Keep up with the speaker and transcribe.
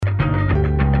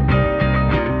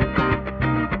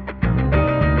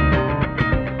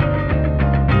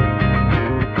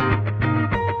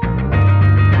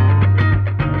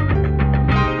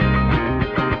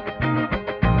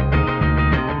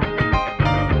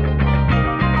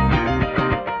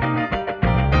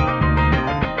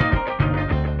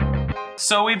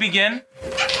So we begin.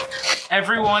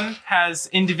 Everyone has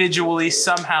individually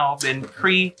somehow been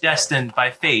predestined by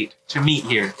fate to meet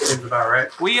here. Seems about right.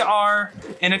 We are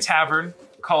in a tavern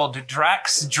called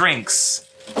Drax Drinks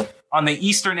on the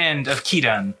eastern end of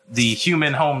Kidan, the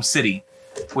human home city,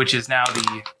 which is now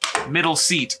the middle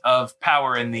seat of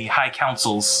power in the High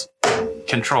Council's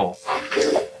control.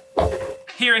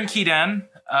 Here in Kidan,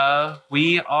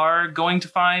 we are going to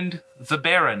find the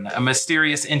Baron, a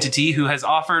mysterious entity who has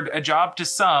offered a job to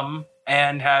some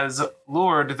and has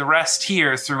lured the rest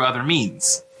here through other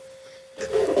means.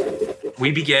 We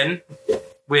begin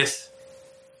with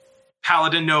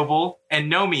Paladin Noble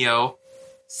and Nomio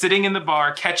sitting in the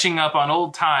bar catching up on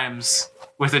old times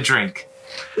with a drink.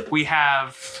 We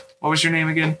have... What was your name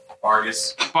again?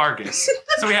 Vargas.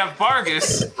 So we have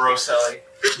Vargas.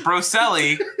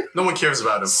 Broselli. No one cares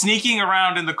about him. Sneaking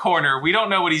around in the corner. We don't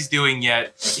know what he's doing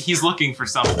yet. He's looking for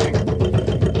something.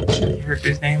 What's your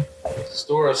character's name?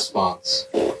 Store of Spawns.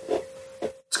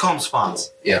 Let's call him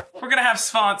Spawns. Yeah. We're gonna have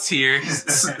Svance here.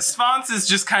 Svance is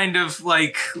just kind of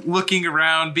like looking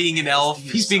around, being an elf.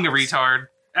 He's being a retard,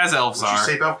 as elves Would you are.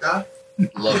 say about God?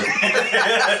 Love it.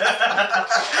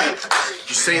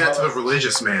 You're saying that to a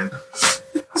religious man.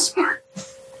 That's smart.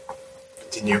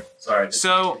 Continue. Sorry.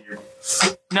 So,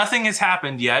 nothing has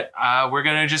happened yet. We're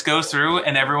gonna just go through,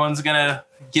 and everyone's gonna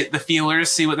get the feelers,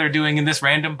 see what they're doing in this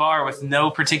random bar with no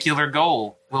particular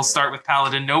goal. We'll start with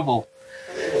Paladin Noble.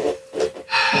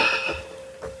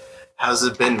 How's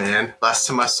it been, man? Last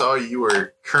time I saw you, you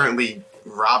were currently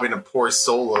robbing a poor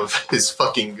soul of his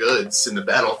fucking goods in the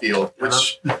battlefield,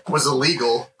 which was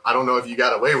illegal. I don't know if you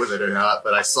got away with it or not,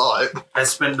 but I saw it. I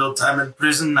spent no time in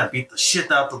prison. I beat the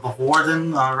shit out of the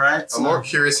warden, alright? I'm more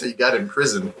curious how you got in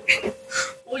prison.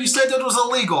 Well, you said that was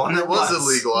illegal, and It was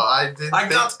illegal. I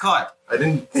got caught. I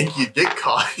didn't think you'd get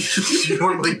caught. You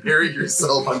normally bury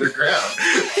yourself underground.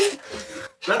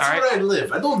 That's All right. where I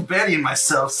live. I don't bury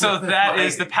myself. So that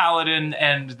is the Paladin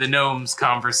and the Gnomes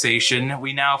conversation.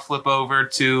 We now flip over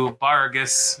to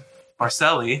Vargas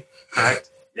Barcelli,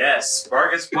 correct? Yes,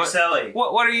 Vargas Porcelli.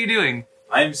 What are you doing?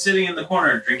 I'm sitting in the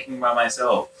corner drinking by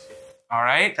myself. All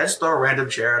right. Can I just throw a random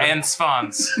chair at him? And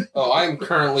Svance. Oh, I'm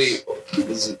currently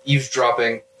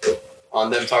eavesdropping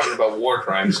on them talking about war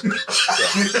crimes. So,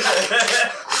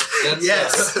 that's,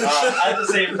 Yes. At the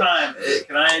same time,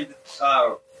 can I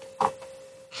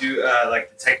do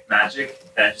like detect magic?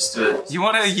 Can I just do it? You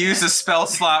want to use a spell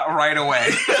slot right away.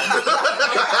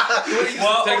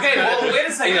 Well, okay. Well, wait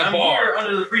a second. In a I'm bar. here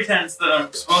under the pretense that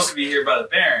I'm supposed to be here by the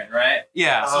Baron, right?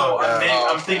 Yeah. So Oh,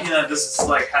 I'm thinking that this is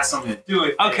like has something to do with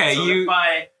it. Okay, So you- if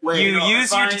I You know,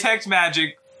 use if your I- detect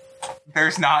magic.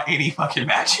 There's not any fucking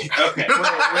magic. Okay.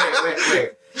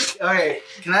 Wait. Okay,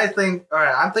 can I think...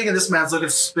 Alright, I'm thinking this man's looking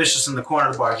suspicious in the corner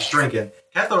of the bar just drinking.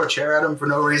 Can I throw a chair at him for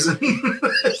no reason?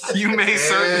 You may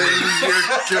certainly.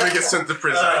 And you're gonna get sent to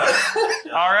prison.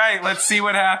 All right, let's see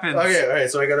what happens. Okay, alright,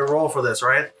 so I gotta roll for this,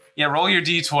 right? Yeah, roll your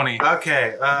d20.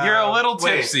 Okay. You're a little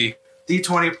wait. tipsy.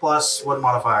 D20 plus what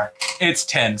modifier? It's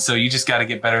 10, so you just got to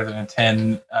get better than a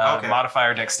 10 Okay.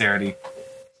 modifier dexterity.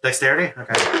 Dexterity?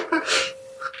 Okay.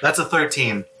 That's a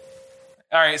 13.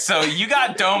 All right, so you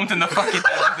got domed in the fucking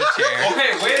edge of the chair.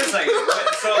 Okay, wait a second.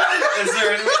 So, is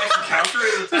there any way I can counter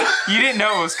it? You didn't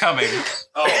know it was coming.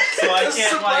 Oh, so I Just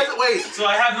can't surprise- like. Wait. So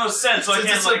I have no sense. So I Since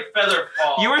can't it's like feather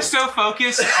fall. You were so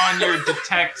focused on your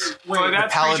detect. Well, The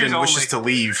that's paladin creatures only. wishes to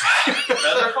leave.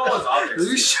 feather fall is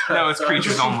obvious. No, it's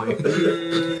creatures only.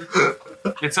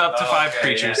 It's up to 5 okay,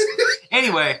 creatures.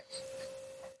 Anyway,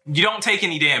 you don't take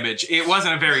any damage. It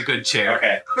wasn't a very good chair.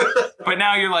 Okay. But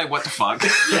now you're like, what the fuck?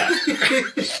 Yeah.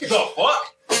 The fuck?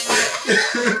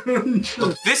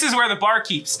 This is where the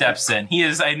barkeep steps in. He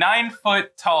is a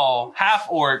 9-foot tall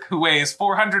half-orc who weighs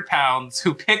 400 pounds,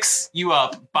 who picks you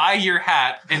up by your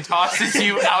hat and tosses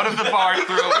you out of the bar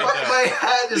through a window. My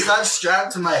hat is not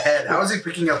strapped to my head. How is he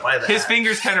picking up by the His hat?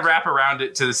 fingers kind of wrap around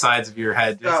it to the sides of your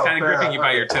head. It's Oh, kind of fair gripping you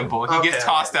enough. by your temple. He Okay, gets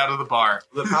tossed out of the bar.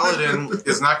 The paladin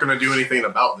is not going to do anything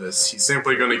about this. He's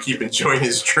simply going to keep enjoying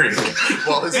his drink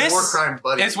while his This war crime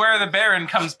buddy. It's where the Baron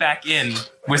comes back in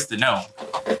with the gnome.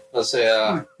 let's say,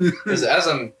 as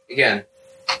I'm, again,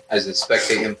 as I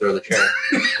spectate him throw the chair,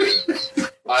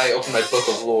 I open my book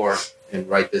of lore and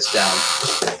write this down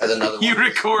as another You one.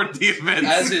 record the events.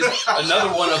 As is another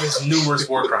one of his numerous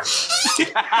war crimes.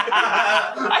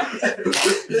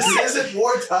 This isn't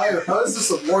wartime. How is this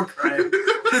a war crime?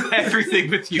 Everything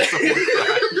with you.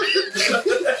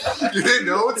 You didn't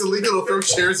know it's illegal to throw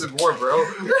chairs in war, bro.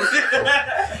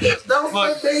 That was my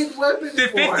Look, main weapon. The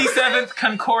 57th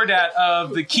Concordat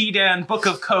of the Kidan Book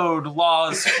of Code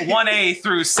Laws 1A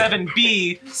through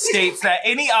 7B states that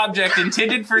any object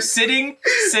intended for sitting,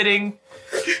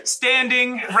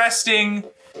 Standing, resting,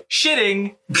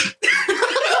 shitting,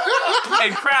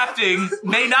 and crafting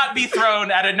may not be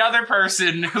thrown at another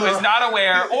person who is not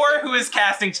aware or who is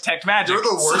casting detect magic. You're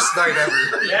the worst night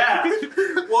ever. Yeah.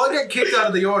 Well, I got kicked out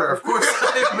of the order. Of course,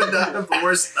 I would not have the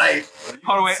worst night.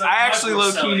 Hold on, wait. I actually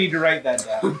low-key need to write that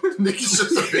down. Nicky's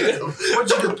just a victim. What,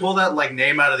 you could pull that like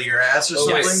name out of your ass or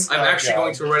something? Yes, I'm actually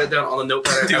going to write it down on the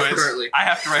notepad I Do have it. currently. I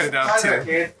have to write it down Hi too. there,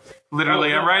 kid.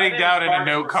 Literally, Oh, I'm no, writing my down name in a is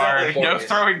note Mark card. No Morgan.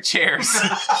 throwing chairs.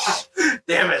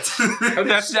 Damn it.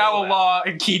 That's now a law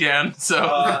in Kedan,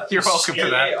 so you're welcome for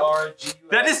that.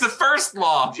 That is the first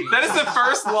law. That is the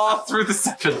first law through the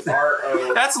 7th.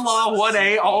 R-O. That's law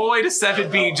 1A all the way to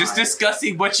 7B, just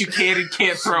discussing what you can and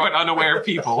can't throw at unaware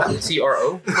people.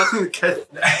 CRO?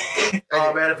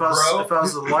 Oh man, if I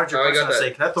was a larger Oh, I person, got I'd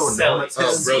say, can I throw a Sell gnome it. at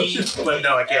this? But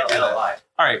no, I can't do that.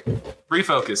 All right,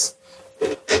 refocus.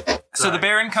 So the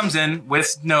Baron comes in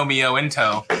with Nomio in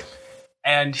tow,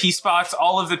 and he spots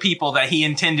all of the people that he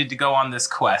intended to go on this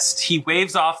quest. He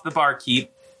waves off the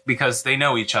barkeep because they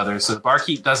know each other, so the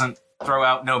barkeep doesn't throw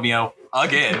out Nomio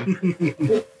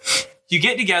again. You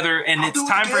get together, and it's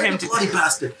time for him to... Bloody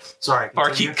bastard. Sorry.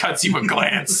 Barkeep cuts you a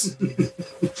glance.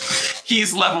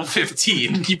 He's level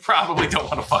 15. You probably don't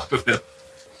want to fuck with him.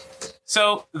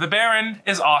 So the Baron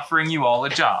is offering you all a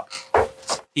job.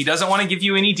 He doesn't want to give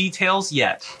you any details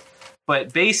yet.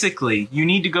 But basically, you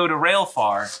need to go to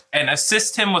Railfar and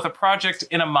assist him with a project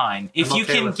in a mine. If I'm you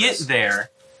okay can with get this.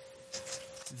 there,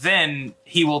 then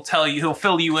he'll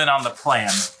fill you in on the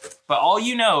plan. But all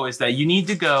you know is that you need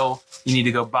to go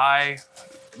by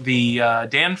the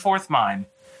Danforth mine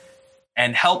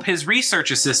and help his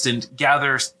research assistant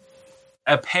gather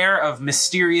a pair of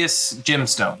mysterious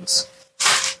gemstones.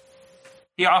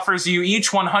 He offers you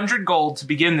each 100 gold to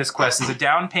begin this quest as a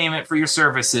down payment for your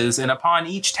services, and upon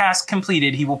each task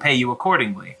completed, he will pay you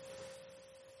accordingly.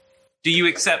 Do you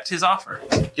accept his offer?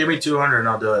 Give me 200 and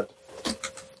I'll do it.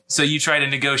 So you try to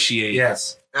negotiate.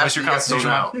 Yes. What's your Yes or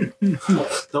constitution? no?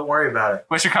 Don't worry about it.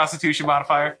 What's your constitution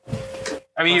modifier?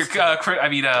 I mean, your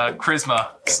charisma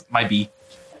might be.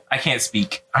 I can't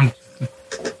speak.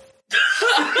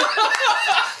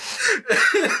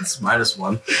 It's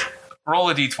 -1. Roll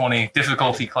a d20,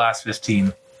 difficulty class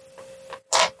 15.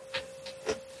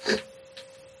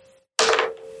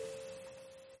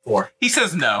 Four. He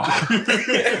says no.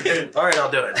 All right,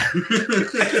 I'll do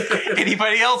it.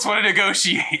 Anybody else want to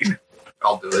negotiate?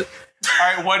 I'll do it.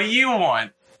 All right, what do you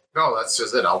want? No, that's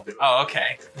just it. I'll do it. Oh,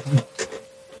 okay.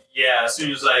 Yeah, as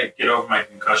soon as I get over my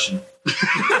concussion.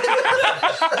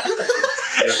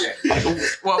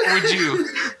 What would you?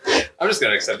 I'm just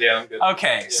gonna accept. Yeah, I'm good.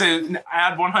 Okay, so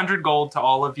add 100 gold to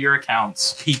all of your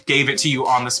accounts. He gave it to you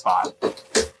on the spot.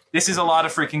 This is a lot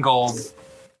of freaking gold,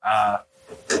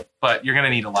 but you're gonna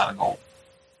need a lot of gold.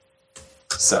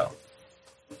 So,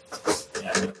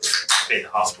 Yeah, I'm gonna pay the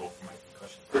hospital for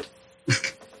my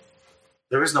concussion.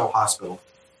 There is no hospital.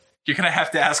 you're gonna have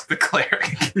to ask the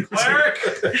cleric. Cleric!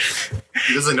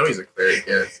 He doesn't know he's a cleric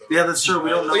yet. So. Yeah, that's true. We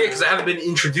don't know. Oh yeah, because I haven't been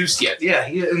introduced yet. Yeah,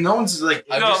 no one's like.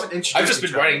 I've just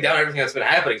been writing down everything that's been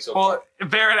happening so far. Well,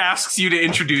 Barrett asks you to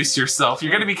introduce yourself.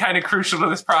 You're gonna be kind of crucial to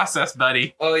this process,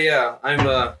 buddy. Oh yeah,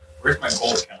 Where's my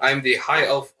gold count? I'm the high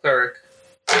elf cleric.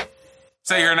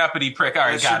 So you're an uppity prick. All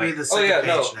right, That should got be it. the Oh second yeah, page,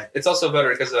 no, Nick. it's also better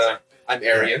because I'm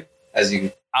Aryan, as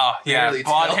you Oh yeah, Clearly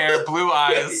blonde tell. hair, blue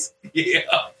eyes. yeah.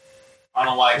 On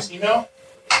a live email?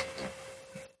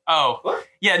 Oh What?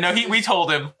 yeah, no, we told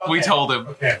him. We Okay. told him.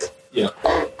 Okay.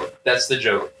 That's the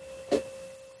joke.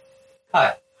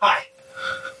 Hi.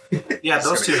 Yeah,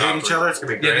 those It's two gonna be hate each awkward. other. It's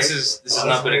gonna be great. Yeah, this has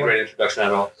not been a great introduction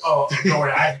at all. Oh, don't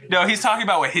worry. No, he's talking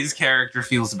about what his character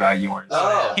feels about yours.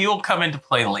 Oh. He will come into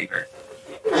play later.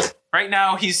 Right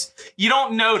now, you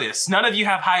don't notice. None of you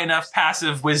have high enough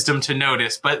passive wisdom to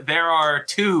notice, but there are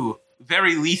two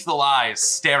very lethal eyes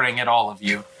staring at all of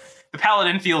you. The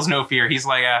paladin feels no fear. He's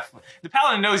like, the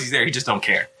paladin knows he's there. He just don't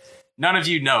care. None of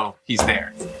you know he's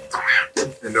there.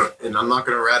 And I'm not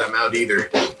going to rat him out either.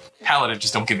 Paladin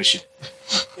just don't give a shit.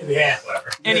 Yeah, whatever.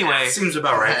 Anyway, Seems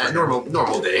about right. for him.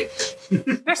 Normal day.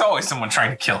 there's always someone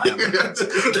trying to kill him.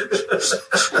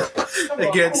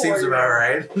 Again, seems about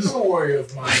right. I'm a warrior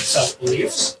of my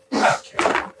self-beliefs.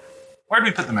 Okay. Where'd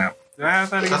we put the map? Did I have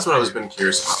that again? That's what I was been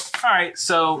curious about. All right,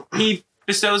 so he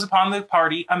bestows upon the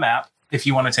party a map, if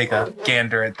you want to take a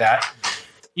gander at that.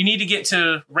 You need to get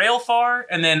to Railfar,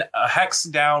 and then a hex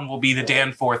down will be the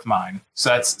Danforth mine. So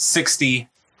that's 60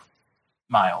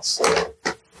 miles.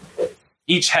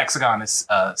 Each hexagon is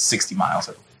 60 miles,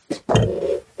 I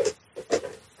believe.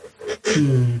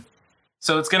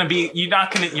 So it's gonna be you're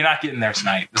not getting there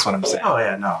tonight. Is what I'm saying. Oh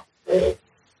yeah, no.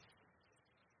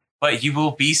 but you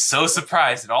will be so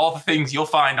surprised at all the things you'll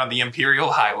find on the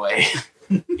Imperial Highway.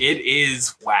 It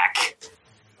is whack.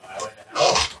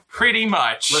 Pretty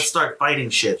much. Let's start fighting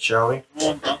shit, shall we?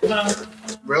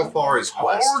 Rail far is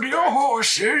west. Hold your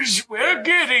horses. We're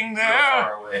getting there.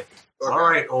 Far away. All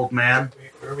right, old man.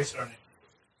 Where are we starting?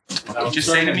 You just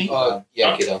say to me?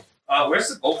 Yeah, kiddo. Where's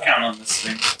the gold count on this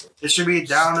thing? It should be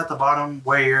down at the bottom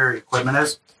where your equipment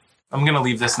is. I'm going to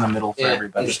leave this in the middle for Yeah,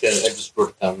 everybody. I just wrote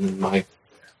it down in my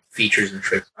features and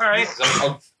tricks. All right.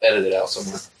 I'll edit it out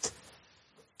somewhere.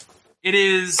 It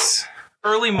is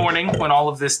early morning when all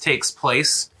of this takes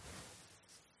place.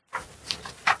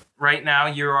 Right now,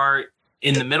 you are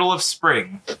in the middle of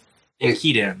spring in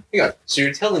Kedan. Hang on. So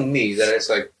you're telling me that it's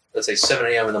like, let's say 7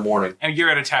 a.m. in the morning. And you're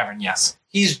at a tavern, yes.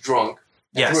 He's drunk.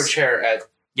 And Yes. threw a chair at.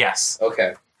 Yes,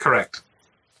 Okay. correct.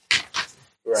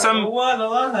 Right.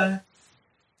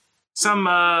 Some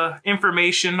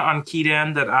information on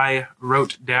Kedan that I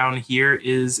wrote down here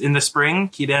is in the spring,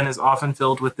 Kedan is often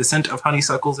filled with the scent of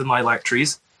honeysuckles and lilac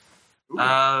trees.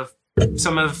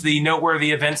 Some of the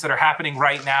noteworthy events that are happening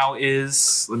right now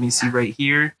is, let me see right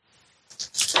here,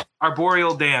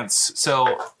 Arboreal Dance.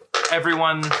 So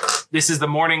everyone, this is the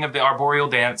morning of the Arboreal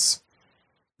Dance.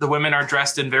 The women are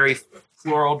dressed in very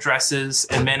floral dresses,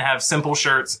 and men have simple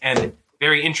shirts and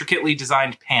very intricately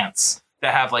designed pants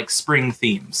that have like spring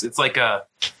themes. It's like a,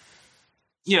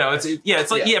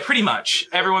 pretty much.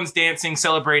 Everyone's dancing,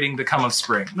 celebrating the come of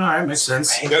spring. All right, makes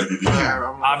sense.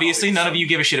 Obviously, none of you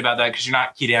give a shit about that because you're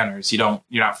not Kedaners.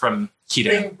 You're not from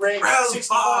Kedan. Spring break,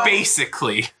 65.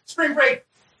 Basically. Spring break,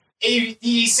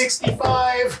 AD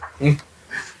 65.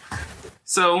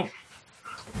 So,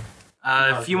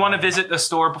 if you want to visit the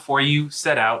store before you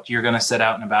set out, you're going to set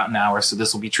out in about an hour. So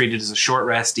this will be treated as a short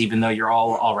rest, even though you're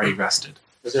all already rested.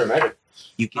 Is there a magic?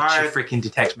 You get All your right. freaking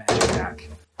detect magic back.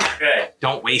 Okay.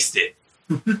 Don't waste it.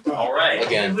 All right.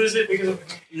 Again. Lose it because of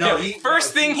No,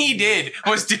 First thing he did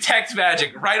was detect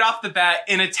magic right off the bat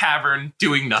in a tavern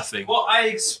doing nothing. Well, I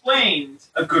explained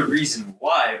a good reason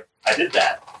why I did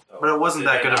that. So, but it wasn't did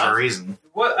that I good of a not? reason.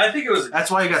 What I think it was.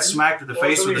 That's why you got smacked in the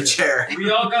face with a chair.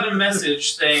 We all got a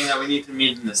message saying that we need to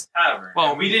meet in this tavern.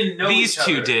 Well, and we didn't know These each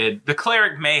two other. did. The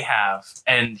cleric may have,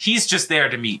 and he's just there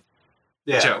to meet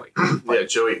Yeah. Joey. Yeah,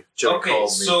 Joey Okay, called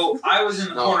me. so I was in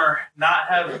the No. corner, not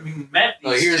having met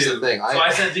these No, here's two. the thing, So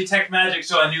I said detect magic,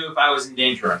 so I knew if I was in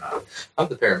danger or not. I'm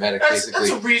the paramedic, that's basically.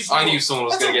 a reasonable. I knew someone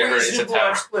was That's going to a get hurt. It's a reasonable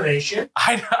tower. explanation.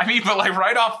 I mean, but like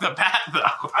right off the bat,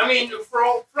 though. I mean, for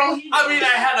all he I mean,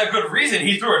 I had a good reason.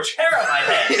 He threw a chair at my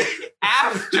head.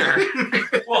 After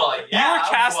Well, yeah, you were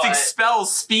casting but-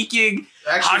 spells, speaking,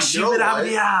 Actually, you know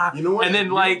what? You know what? and then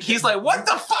like he's like, "What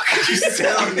the fuck are you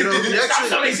saying?" You know, if you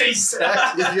actually,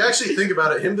 if you actually think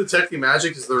about it, him detecting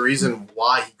magic is the reason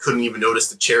why he couldn't even notice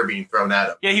the chair being thrown at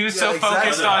him. Yeah, he was so Yeah, exactly.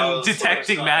 focused I on was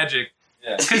detecting focused on- magic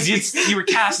Yeah. because you were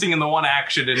casting in the one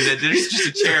action, and there's just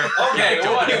a chair. Okay, Yeah,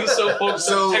 what? He was so focused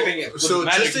So, on detecting it. with so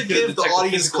magic, just to he couldn't give the detect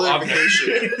audience physical object.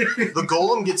 clarification, the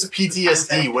golem gets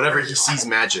PTSD whenever he sees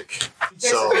magic.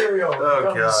 So,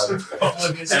 Oh, God.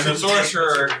 And the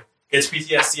sorcerer gets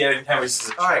PTSD anytime he sees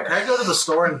a chair. All right, can I go to the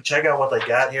store and check out what they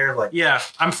got here? Like, Yeah,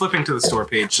 I'm flipping to the store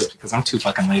page just because I'm too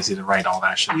fucking lazy to write all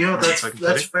that shit. you know, So I can put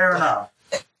that's it- fair enough.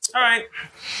 all right.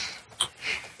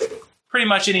 Pretty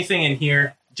much anything in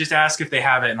here. Just ask if they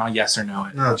have it, and I'll yes or no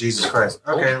it. No, Jesus Christ.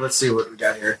 Okay, let's see what we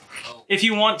got here. If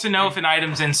you want to know if an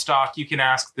item's in stock, you can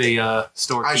ask the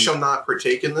store. I shall not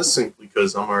partake in this simply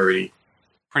because I'm already,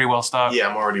 Pretty well stocked.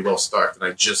 I'm already well stocked, and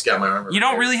I just got my armor. You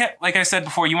don't repaired. really have, like I said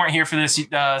before, you weren't here for this.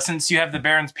 Since you have the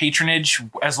Baron's patronage,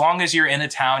 as long as you're in a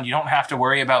town, you don't have to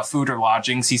worry about food or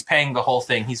lodgings. He's paying the whole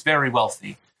thing. He's very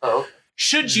wealthy. Oh,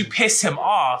 Should you piss him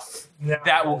off,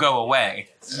 that will go away.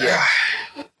 Yeah.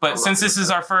 But since this is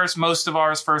most of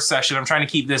our first session, I'm trying to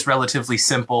keep this relatively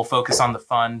simple, focus on the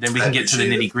fun, then we I can get to the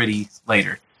appreciate it. nitty gritty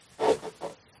later.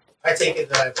 I take it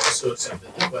that I've also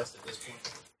accepted the quest at this point.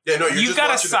 Yeah, no, you're You've just got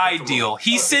a watching it side from deal.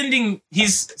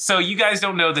 So you guys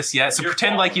don't know this yet, so You're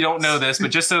pretend like you don't know this, but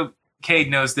just so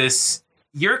Cade knows this,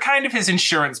 you're kind of his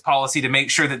insurance policy to make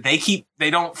sure that they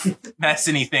don't mess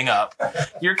anything up.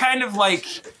 You're kind of like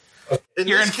In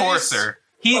your this case, enforcer.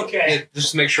 yeah,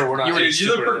 just to make sure we're not. You're any the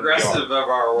stupider than we are. progressive of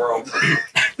our world.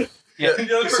 Yeah,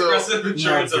 You're the so- progressive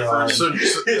insurance Oh, of God.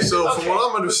 first. So from what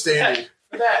I'm understanding,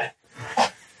 For that,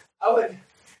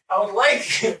 I would like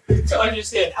to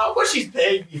understand how much he's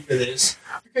paying me for this,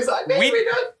 because I may or may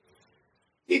not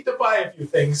need to buy a few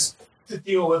things to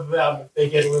deal with them if they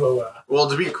get a little. well,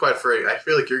 to be quite frank, I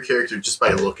feel like your character, just by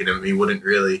looking at me, wouldn't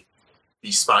really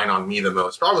be spying on me the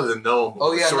most. Probably the gnome.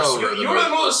 Oh, yeah, no, sorcerer the You're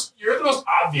most. the most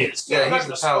obvious. So Yeah, I'm not he's the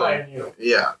gonna spy paladin. on you.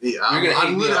 Yeah, You're gonna hate me, I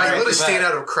I'll literally hate stand you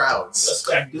out of crowds. Just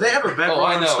stab Do they have a bedroll Oh,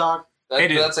 I in know. stock? They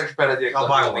do. That's actually bad idea. 'cause I'll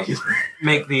buy I one.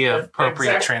 Make the appropriate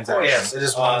Exact transaction. Yes, it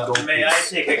is one gold May I piece.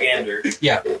 take a gander?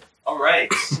 Yeah. All right.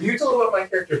 Were you told about my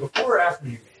character before or after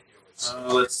you made yours?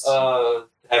 Let's.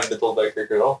 haven't been told by a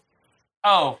character at all.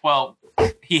 Oh, well,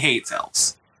 he hates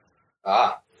elves.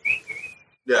 Ah.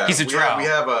 Yeah, He's a drow. We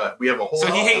have a whole. So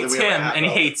he elf, hates and then we have him a half and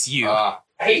he elf. hates you. I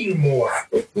hate you more.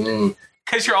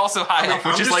 Because you're also high elf,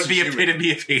 I'm which is just like the human.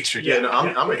 epitome of hatred. Yeah, no, I'm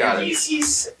a Got guy. it.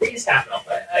 He's half elf.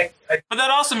 I But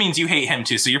that also means you hate him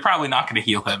too, so you're probably not going to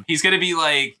heal him. He's going to be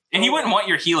like, and he wouldn't want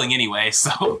your healing anyway,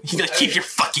 so he'd like, keep your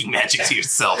fucking magic to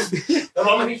yourself. the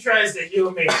moment he tries to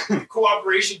heal me,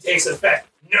 cooperation takes effect.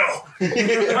 No.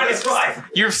 On his life.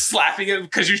 You're slapping him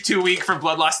because you're too weak for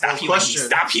blood loss. Stop Well, healing me. question.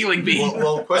 Stop healing me.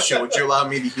 Well, question: would you allow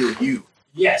me to heal you?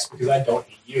 Yes, because I don't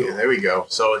hate Yeah, you. there we go.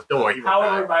 So don't worry. he won't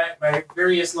However, die. my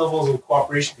various levels of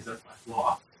cooperation, because that's my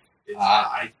flaw, is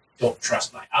I don't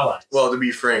trust my allies. Well, to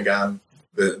be frank,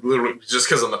 literally just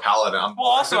because I'm the paladin. Well,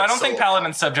 also, I don't so- think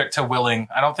Paladin's subject to willing.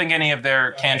 I don't think any of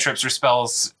their cantrips or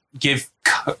spells give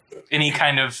any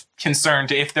kind of concern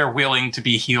to if they're willing to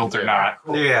be healed or not.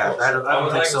 Yeah, I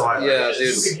don't think so either. Yeah, You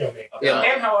dude. can heal me. Yeah.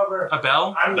 And however, A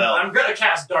bell? I'm gonna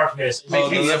cast darkness. Make Oh,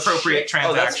 the no, that's appropriate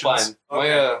Oh, that's transactions. fine.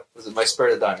 My was it my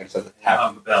spare the dying? I just have to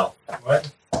tap. the bell.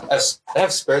 What? I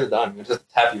have spare the dying. I just have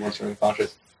to tap you once you're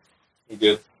unconscious. You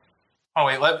good? Oh,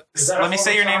 wait, Is that a let me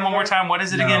say your name one more time. What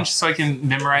is it No. again, just so I can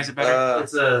memorize it better?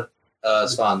 It's a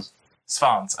Swans.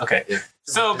 Svans. Okay. Yeah.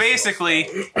 So basically,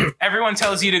 everyone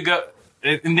tells you to go.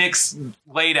 Nick's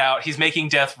laid out. He's making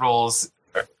death rolls.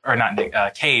 Or not Nick.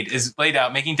 Cade is laid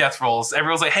out making death rolls.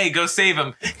 Everyone's like, hey, go save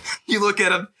him. You look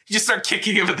at him. You just start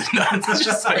kicking him in the nuts. It's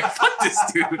just like, fuck this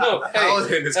dude. No, hey,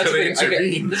 Paladin is that's the going to thing.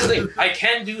 intervene. This is the thing. I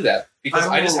can do that because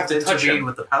I just have to touch intervene him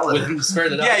with the paladin. with spare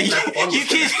the Yeah, dying. you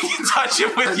can touch him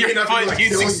with I your may not be able foot to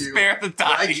using kill you. spare the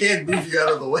I die. can't move you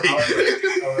out of the way.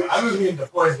 I'm immune to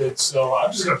poison, so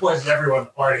I'm just gonna poison everyone in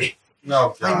the party.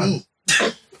 No, Why me?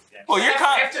 Well,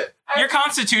 I your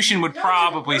constitution would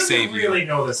probably save you. really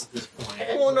know this at this point.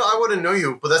 Well, no, I wouldn't know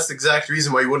you, but that's the exact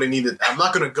reason why you wouldn't need it. I'm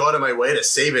not going to go out of my way to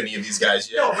save any of these guys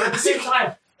yet. No, but at the same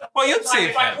time, Well, you'd save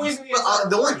if I him. poison the But, entire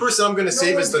the only party, person I'm going to no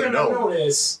save one's is the gonna gnome.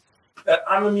 notice that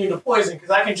I'm immune to poison because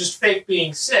I can just fake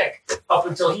being sick up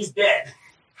until he's dead.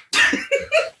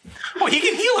 Well, he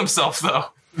can heal himself, though.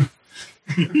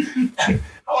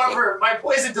 However, my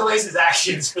poison delays his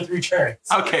actions for 3 turns.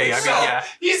 Okay, I mean, So, yeah.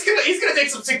 He's gonna take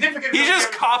some significant. He's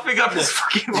just coughing up his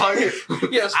fucking lung.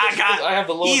 Yes, I have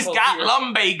the lowest He's health got here.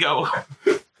 lumbago.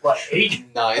 What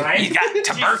 8? 9. He's got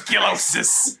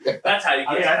tuberculosis. That's how you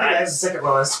I get mean, I think it. that's the second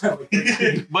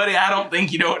lowest. Buddy, I don't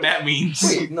think you know what that means.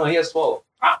 Wait, no, he has 12.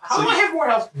 How do I have more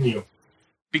health than you?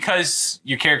 Because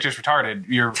your character's retarded.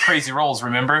 Your crazy rolls,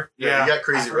 remember? Yeah, you got I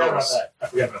crazy forgot about rolls. that. I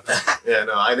forgot about that. Yeah,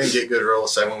 no, I didn't get good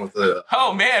rolls. So I went with the.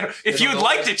 Oh man, if you'd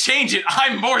like to change it,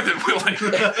 I'm more than willing. No,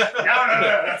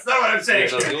 that's not what I'm saying.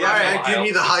 Yeah, alright, give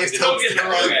me the highest Don't health. get the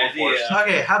wrong idea.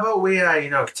 Okay, how about we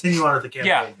continue on with the campaign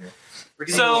Yeah. here? We're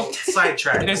getting So- a little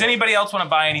sidetracked. Does anybody else want to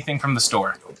buy anything from the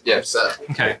store? Yeah. Upset.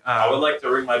 Okay. I would like to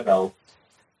ring my bell.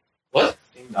 What?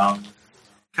 Ding dong.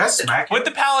 Can I smack Would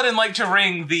the paladin like to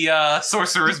ring the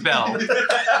sorcerer's bell? Here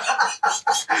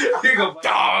you go.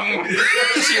 Dong!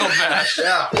 Shield bash.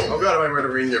 Yeah, oh god, am I going to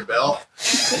ring your bell?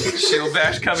 Shield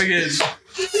bash coming in.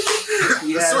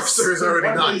 The sorcerer's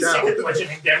already knocked out.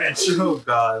 Bludgeoning damage. Oh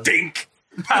god. Dink.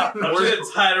 I'm just gonna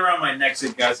tie it around my neck so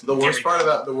you guys. The worst part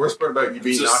about you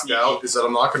being So knocked sneaky. out is that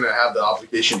I'm not going to have the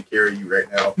obligation to carry you right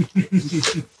now.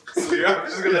 Yeah, I'm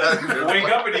just gonna have you Wake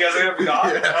up and you guys are gonna be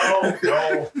gone.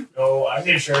 No. I'm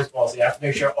the insurance policy. I have to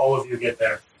make sure all of you get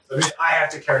there. So that means I have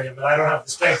to carry him, but I don't have the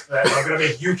strength for that. I'm going to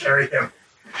make you carry him.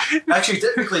 Actually,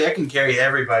 typically, I can carry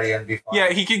everybody and be fine.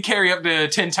 Yeah, he can carry up to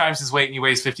 10 times his weight and he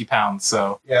weighs 50 pounds,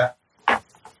 so. Yeah.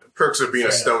 Perks of being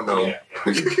a stone gnome.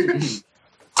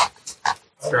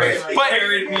 Right. If But- he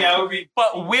carried me, I would be.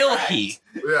 But will he?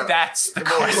 Yeah. That's the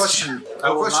No, question. I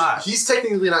will not. He's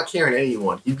technically not carrying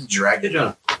anyone. He'd be dragging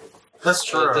John. That's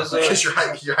true. Does, because you're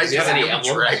Does he have any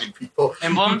emblems? dragging people.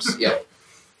 Emblems? Yep.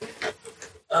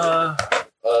 Uh,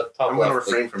 Top I'm going to left,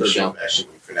 refrain from third shield down. bashing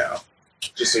you for now,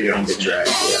 just so you don't get dragged.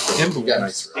 Yeah. Emblem. You got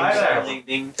nice. Ding I dong, know. ding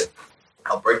ding.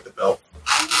 I'll break the belt.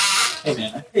 Hey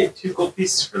man, I paid 2 gold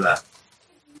pieces for that.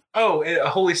 oh, a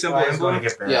holy symbol Well, he's going emblem? to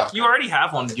get there. Yeah. You already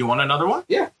have one. Do you want another one?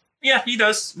 Yeah. Yeah, he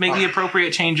does. Make the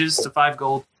appropriate changes to 5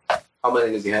 gold. How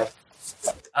many does he have?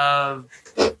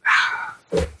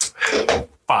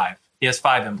 5. He has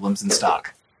 5 emblems in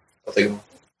stock. I'll take him.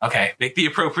 Okay, make the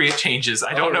appropriate changes.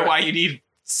 I don't know why you need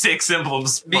 6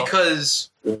 emblems. Because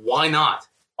why not?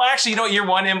 Well, actually, you know what? Your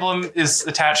 1 emblem is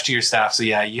attached to your staff, so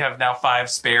yeah, you have now 5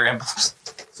 spare emblems.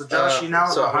 So Josh, you now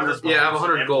have 100. Yeah, I have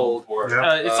 100 gold.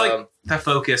 Yeah. It's like the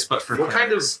focus, but for What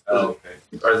kind of? Oh, okay.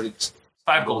 Are they?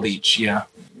 5 gold each. Yeah,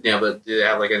 Yeah, but do they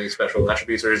have like any special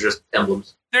attributes, or is it just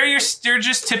emblems? they're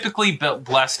just typically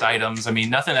blessed items. I mean,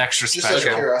 nothing extra Just out special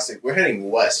of curiosity, we're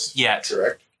heading west, yet.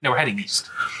 correct? No, we're heading east.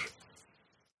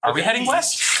 Are we heading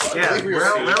west? Yeah, I believe we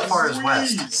rail were far is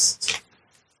west.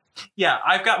 Yeah,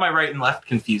 I've got my right and left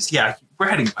confused. Yeah, we're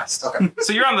heading west. Okay.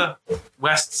 So you're on the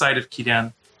west side of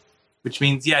Kidan, which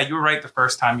means, yeah, you were right the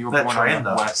first time you were That born train, on the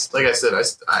though. west. Like I said,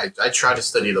 I try to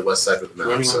study the west side of the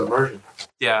map. So immersion.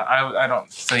 Yeah, I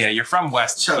don't. So yeah, you're from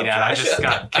west Shut up, Kidan. I Josh. just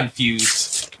got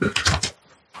confused.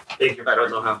 Take your I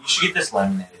don't know how. You should get this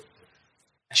laminated.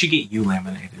 I should get you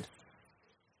laminated.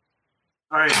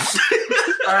 All right.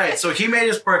 All right. So he made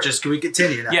his purchase. Can we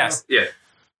continue now? Yes. Yeah.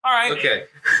 All right. Okay.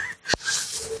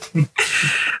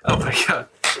 Oh my god.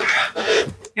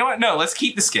 You know what? No, let's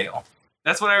keep the scale.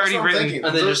 That's what I already That's what I'm written. thinking.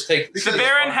 And then just take. The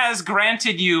Baron has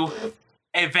granted you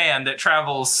a van that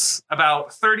travels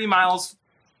about 30 miles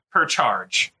per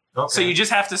charge. Okay. So you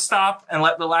just have to stop and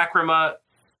let the lacrima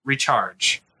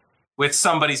recharge with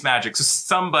somebody's magic. So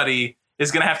somebody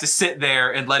is going to have to sit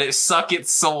there and let it suck its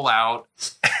soul out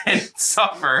and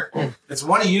suffer. It's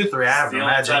one of you 3. I have The the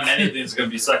only magic. time anything's gonna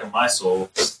be sucking my soul.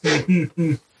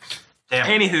 Damn.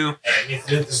 Anywho, I mean,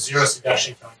 the 0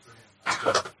 seduction coming for him. That's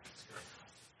good.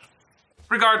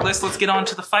 regardless, let's get on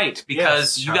to the fight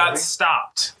because Yes, you shall got we?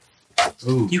 stopped.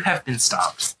 Ooh. You have been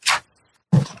stopped.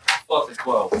 Fuck the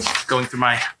 12. Going through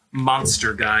my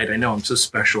monster guide. I know I'm so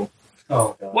special.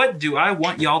 Oh god. What do I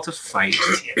want y'all to fight?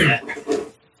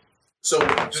 So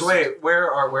So wait,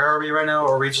 where are we right now?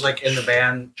 Are we just like in the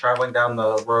van traveling down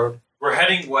the road? We're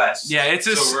heading west. Yeah, it's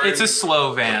a So we're it's a in-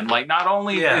 slow van. Like not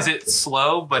only Yeah. is it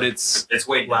slow, but it's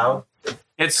way Loud.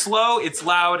 It's slow, it's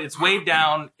loud, it's weighed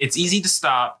down, it's easy to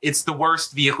stop. It's the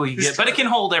worst vehicle you get, but it can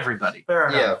hold everybody. Fair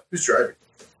enough. Yeah. who's driving?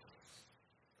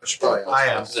 I should probably. I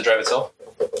am. Does it drive itself?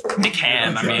 It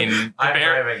can. I mean, the I'm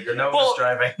Baron, driving. The Nova's Well-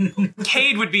 driving.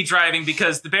 Cade would be driving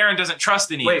because the Baron doesn't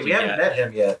trust any Wait, of we you haven't yet. met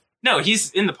him yet. No,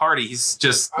 he's in the party. He's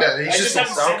just Yeah, I he's just just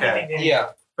haven't said okay. anything to him. Yeah.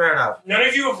 Fair enough. None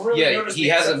of you have really Yeah. noticed He me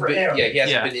except hasn't for been. him. Yeah, he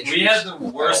hasn't Yeah. been introduced. We had the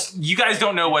worst. you guys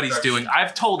don't know what he's doing.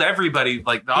 I've told everybody,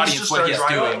 like the He's audience, just what he's a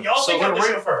driver. doing. Y'all So think I'm the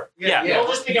we're- chauffeur. Yeah. Y'all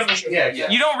just think I'm the chauffeur. Yeah.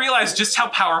 You don't realize just how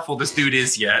powerful this dude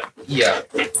is yet. Yeah.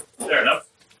 Fair enough.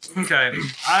 Okay,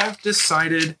 I've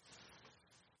decided,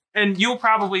 and you'll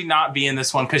probably not be in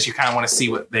this one because you kind of want to see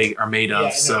what they are made of. Yeah, I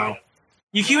know, so I know.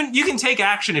 you can take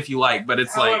action if you like, but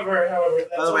it's like However,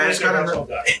 that's By the way, I only just got if a- I'll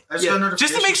die. I just Yeah, got a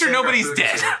just to make sure notification saying our nobody's food is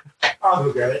dead. here. I'll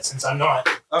go grab it since I'm not.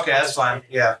 Okay, that's fine.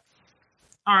 Yeah.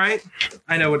 all right.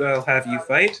 I know what I'll have you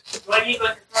fight. Do I need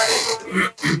like a card or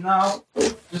something? No.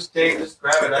 Just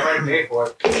grab it. I already paid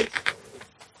for it.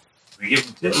 We give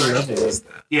him tips.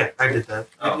 Yeah, I did that.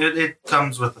 Oh. It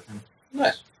comes with the thing.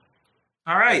 Nice.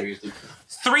 All right,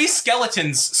 3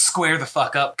 skeletons square the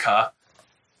fuck up, cuh.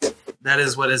 That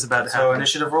is what is about to So happen.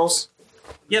 initiative rolls,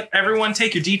 Yep, everyone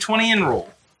take your d20 and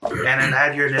roll. and then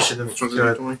add your initiative Which one's to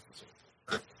the it. doing?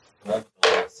 One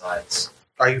for the sides.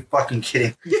 Are you fucking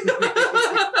kidding? 5.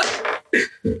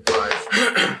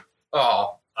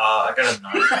 Oh, I got a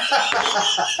 9.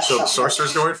 So the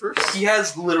sorcerer's going first. he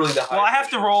has literally the. Well, I have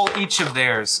to roll each of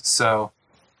theirs, so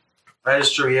That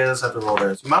is true. He does have to roll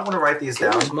theirs. You might want to write these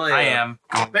down. I am.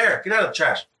 Bear, get out of the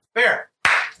trash. Bear,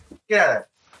 get out of there.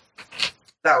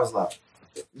 That was loud.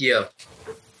 Yeah.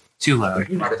 Too loud.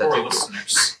 My Get that poor too.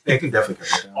 listeners. They can definitely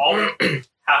cut it down. All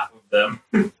half of them.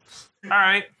 All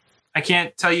right. I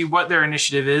can't tell you what their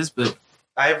initiative is, but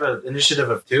I have an initiative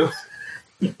of 2.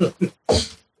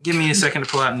 give me a second to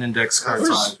pull out an index card.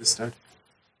 so I can start.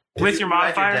 With your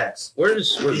Add modifier? dex.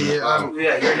 Where's Yeah,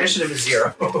 Yeah, your initiative is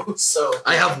 0. So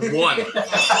I have 1. Yeah,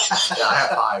 I have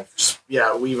 5.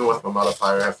 Yeah, even with my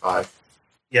modifier, I have 5.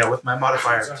 yeah, with my It's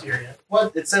modifier. not here yet.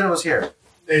 What? It said it was here.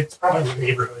 It's probably in the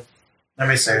neighborhood. Let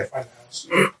me see. Find the house.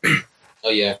 Oh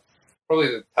yeah. Probably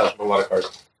the house with a lot of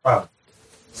cards.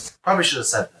 Probably should have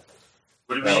said that.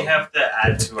 What do we have to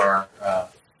add to our?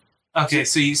 Okay,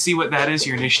 so you see what that is?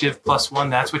 Your initiative plus 1.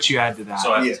 That's what you add to that.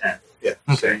 So I have Yeah. 10. Yeah.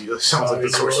 Okay. So it sounds like the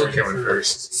sorcerer coming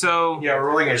first. So Yeah,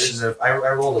 rolling initiative. I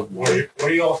rolled a 1. What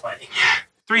are y'all fighting?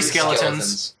 3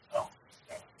 skeletons.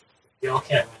 Y'all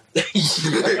can't win.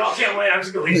 Y'all can't win. I'm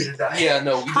just gonna leave you to die. Yeah,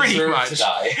 no, we Pretty deserve much. to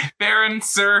die. Baron,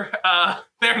 sir,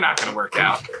 they're not going to work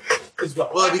out.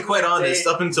 Well, to be quite honest,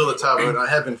 up until the top, I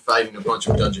have been fighting a bunch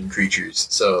of dungeon creatures,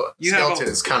 so You have skeleton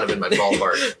is kind of in my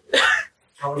ballpark.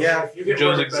 Yeah. You get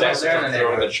Joe's work, but exhausted down from in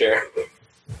throwing there. the chair.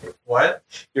 What?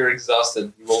 You're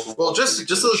exhausted. You rolled a Well, one just for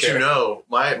to the let you chair. know,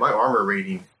 my armor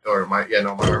rating or my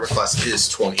armor class is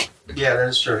 20. Yeah, that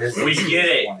is true. We get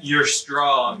it. You're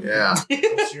strong. Yeah,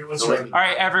 What's your All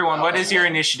right, everyone, what is your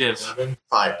initiative?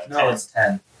 5. No, it's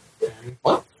 10.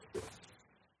 What?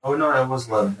 Oh, no, that was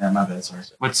 11. Yeah, my bad. Sorry.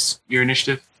 What's your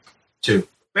initiative? 2.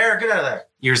 Bear, get out of there.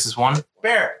 Yours is 1,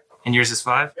 Bear. and yours is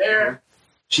 5. Bear.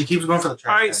 She keeps going for the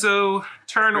trash. All right, can. so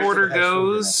turn Where's order the actual food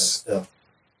in that goes still?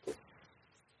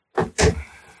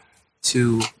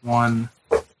 2, 1,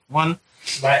 1.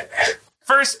 My,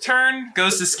 First turn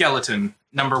goes to skeleton,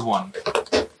 number 1.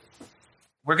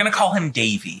 We're going to call him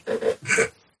Davy.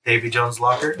 Davy Jones'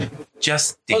 locker.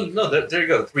 Just Oh, Davy. no, there you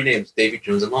go. 3 names. Davy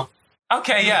Jones and Law.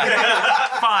 Okay, yeah.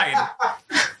 Fine.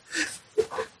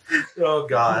 Oh,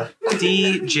 God.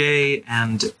 D, J,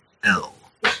 and L.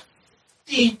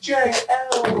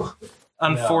 DJL.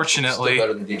 Unfortunately, Still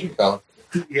better than DJ Khaled.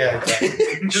 Yeah.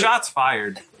 Okay. shots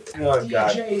fired. Oh,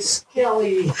 God. DJ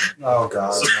Skelly. Oh,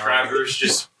 God. Subscribers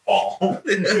just fall. All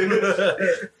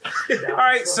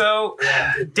right, so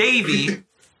Davy,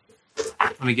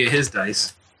 let me get his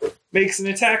dice, makes an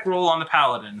attack roll on the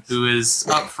paladin, who is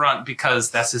up front because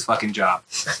that's his fucking job.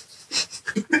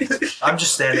 I'm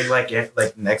just standing like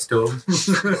next to him.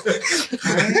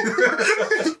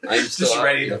 I'm still Just out.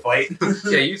 ready to fight.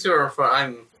 Yeah, you two are in front.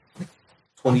 I'm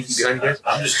 20 feet behind you guys.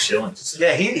 I'm just chilling.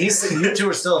 Yeah, he's. You two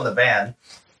are still in the van.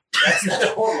 That's not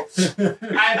horrible. Can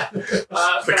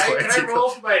I roll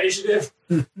for my initiative?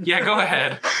 Yeah, go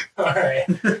ahead. All right.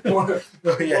 Roll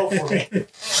for me.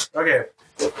 Okay.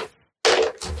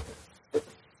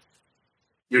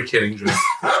 You're kidding, Drew. You're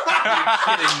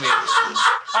kidding me.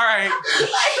 All right.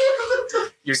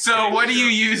 So, what do you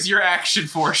use your action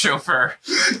for, chauffeur?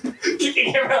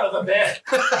 Kicking him out of the bed.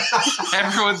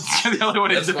 Everyone's you're the only one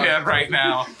in That's the fine. van right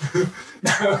now.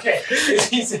 Okay.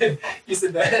 He said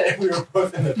that we were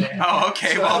both in the van. Oh,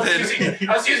 okay. So Well I then,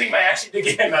 was using my action to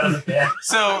get him out of the van.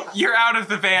 so you're out of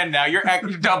the van now. You're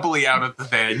doubly out of the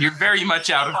van. You're very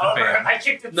much out of the However, van. I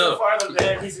kicked him No. so far in the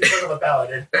van, he's in front of a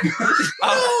paladin.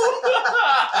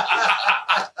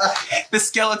 The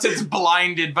skeleton's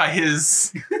blinded by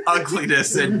his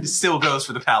ugliness and still goes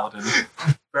for the paladin.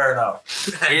 Fair enough.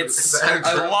 It's a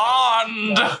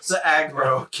wand. It's the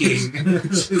aggro king.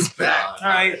 He's back. All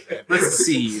right, let's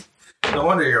see. No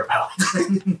wonder you're a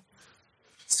paladin.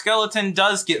 Skeleton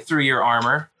does get through your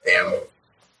armor. Damn.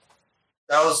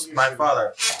 That was my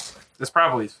father. That's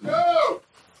probably Oh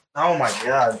my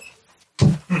god.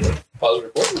 Pause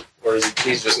recording? Or is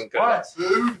he's just in What?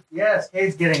 Yes,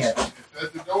 Kate's getting it.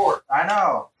 At the door. I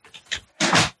know.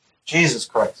 Jesus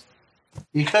Christ.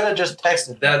 You could have just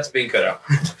texted. That's being cut out.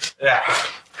 Yeah.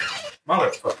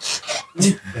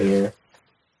 Motherfucker. Here.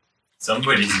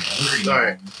 Somebody's hungry. All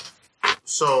right.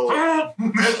 So, All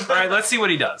right, let's see what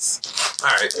he does.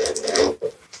 all right.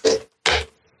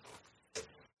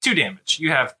 2 damage.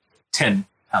 You have 10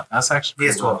 health. That's actually He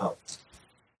has pretty 12 low. health.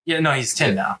 Yeah, no, he's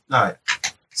 10 now. Alright.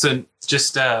 So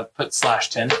just put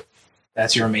 /10.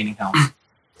 That's your remaining health.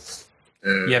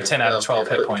 You have 10 out of 12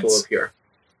 hit Put points. 12 here.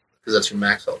 Because that's your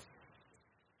max health.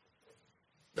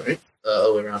 Right.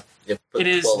 Other way around. Yeah, put It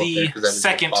is 12 up the there, 'cause that is your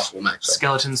second possible max health.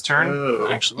 Skeleton's turn.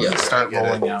 Oh. Actually, let me Yeah, start I get it.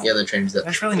 rolling now. Yeah, then change that.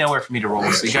 There's really nowhere for me to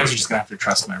roll, so you guys are just going to have to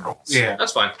trust my rolls. Yeah.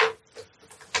 That's fine.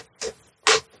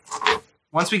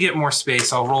 Once we get more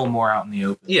space, I'll roll more out in the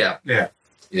open. Yeah. Yeah.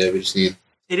 Yeah, we just need.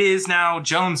 It is now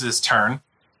Jones's turn.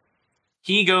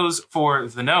 He goes for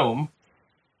the gnome.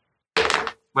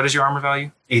 What is your armor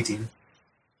value? 18.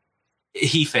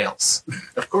 He fails.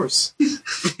 Of course.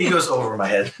 He goes over my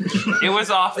head. It was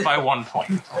off by 1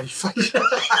 point. Are you fucking-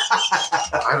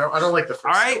 I don't like the first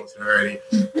All right. skeleton already.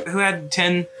 Who had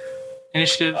 10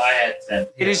 initiative? I had 10.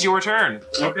 It is your turn.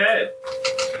 Okay.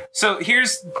 So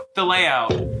here's the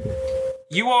layout.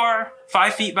 You are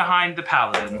 5 feet behind the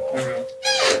paladin.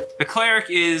 The cleric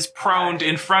is proned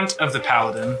in front of the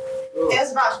paladin. It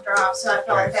was about to drop, so I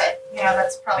felt like that. Yeah,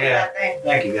 that's probably Yeah. a bad thing.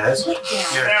 Thank you, guys.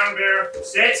 Yeah. Down, bear.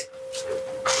 Sit.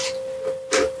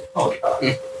 Oh, God.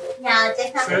 Yeah,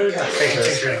 it's not Food.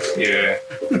 good. Yeah.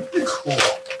 Cool.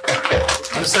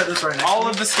 I'm set this right now. All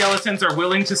of the skeletons are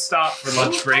willing to stop for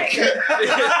lunch break. As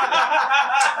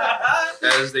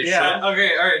they Yeah.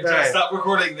 Okay, alright, Right. stop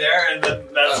recording there and then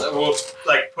we'll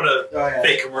like put a Oh, yeah.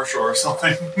 fake commercial or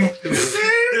something.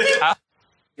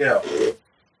 Yeah.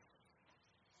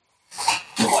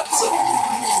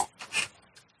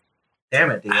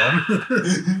 Damn it,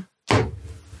 DM.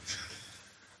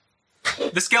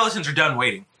 The skeletons are done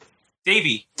waiting.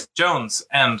 Davy, Jones,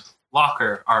 and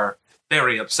Locker are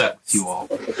very upset with you all.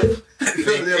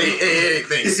 Hey,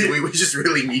 thanks. We just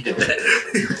really needed that.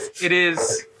 It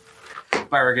is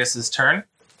Vargas's turn.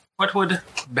 What would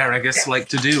Baragus like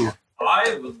to do?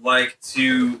 I would like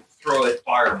to throw a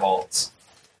firebolt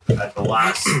at the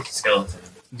last skeleton.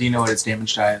 Do you know what its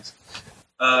damage die is?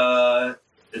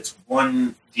 It's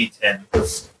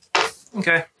 1d10.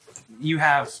 Okay. You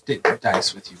have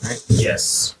dice with you, right?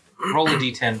 Yes. Roll a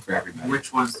d10 for everybody.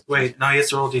 Which was Wait, no, he has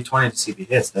to roll d20 to see if he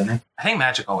hits, doesn't he? I think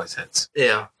magic always hits.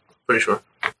 Yeah, pretty sure.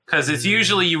 Because it's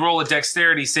usually you roll a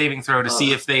dexterity saving throw to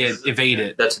see if they evade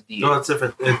it. That's a D8. No, it's if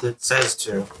it says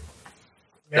to.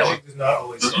 Magic does not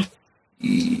always hit.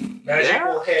 Magic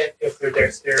will hit if their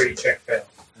dexterity check fails.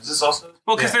 Is this also?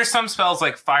 Well, because Yeah. there's some spells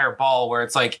like Fireball where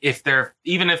it's like if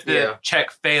even if the Yeah.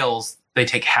 check fails, they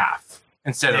take half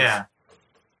instead Yeah.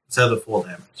 Instead of the full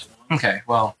damage. of. Okay,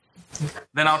 well,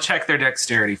 then I'll check their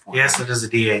dexterity for Yes, it is a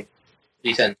d8.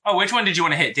 D10. Oh, which one did you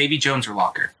want to hit? Davy Jones or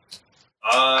Locker?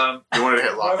 You wanted to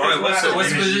hit lock. Alright, What's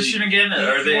the position again?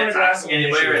 Are they attacking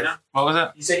anybody right now? What was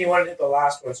it? You said you wanted to hit the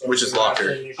last one, so Which is it's not Locker.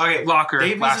 the initiative. Okay, Locker.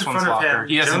 Dave is Last in one's front of Locker. him.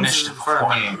 He has Jones is initiative in front of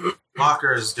 20. him.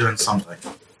 Locker is doing something.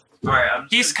 All right, I'm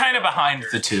just He's gonna kind of take out behind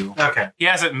Locker. the two. Okay. He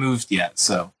hasn't moved yet,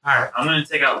 so. Alright. I'm going to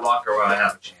take out Locker while I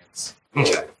have a chance.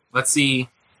 Okay. Let's see.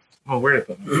 Well, where did I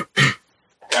put him?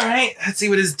 All right. Let's see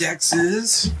what his dex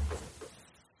is.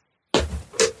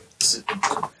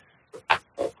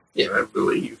 Yeah, I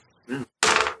believe.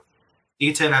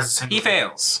 D10 has a single. He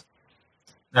fails.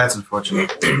 That's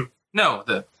unfortunate. No,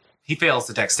 he fails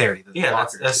the dexterity. The Yeah,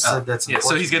 Locker. that's Oh. that's Yeah,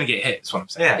 so he's unfortunate. gonna get hit. Is what I'm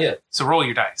saying. Yeah. Yeah. So roll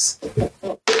your dice.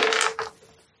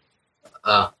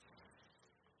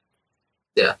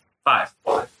 Yeah. 5.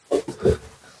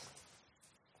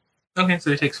 Okay,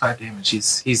 so he takes 5 damage.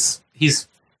 He's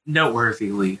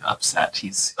noteworthily upset.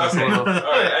 He's a Okay. little, All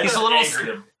right, I He's just a little- angered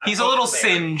him. he's I a little poked him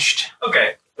there. singed.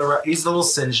 Okay. He's a little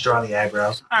singed around the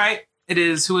eyebrows. All right, it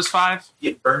is. Who was 5?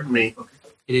 It burned me.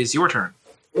 It is your turn.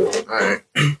 Alright.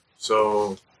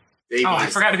 So, Davey. Oh, I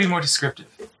forgot to be more descriptive.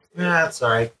 Yeah, that's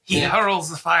alright. He hurls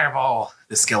the fireball.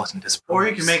 The skeleton disapproves. Or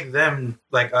you can make them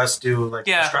like us do, like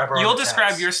describe our Yeah, you'll own describe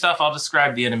attacks. your stuff. I'll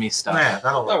describe the enemy stuff. Yeah,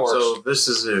 that'll That work. works. So, this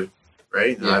is it,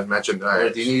 right? Yeah. I've mentioned Do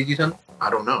that. you need a D10? I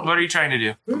don't know. What are you trying to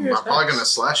do? I'm probably going to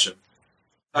slash him.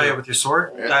 Oh yeah, with your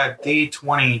sword. Yeah.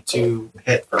 D20 to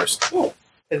hit first. Okay.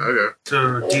 So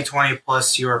D20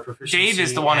 plus your proficiency. Dave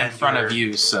is the one in and front your- of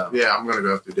you, so. Yeah, I'm going to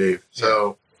go after Dave.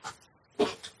 So,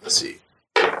 let's see.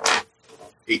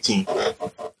 18.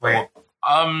 Wait,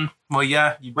 Well,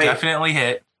 yeah, you Wait. definitely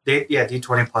hit.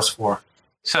 D20 plus 4.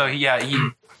 So yeah,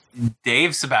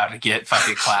 Dave's about to get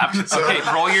fucking clapped. So- Okay,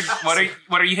 roll your. What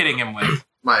are you hitting him with?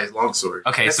 My longsword.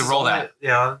 Okay, This so is roll only- that.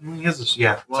 Yeah, he has a-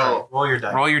 yeah. Well, sorry, roll your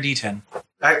die. Roll your d10.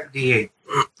 D8.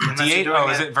 Unless you're D8. doing Oh,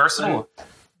 is it versatile?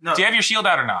 No, Do you have your shield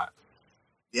out or not?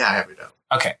 Yeah, I have it out.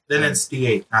 Okay. then it's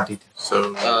D8, not D10.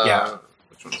 So, Yeah.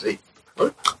 which one's 8?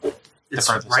 It's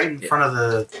farthest. right in front of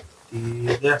the.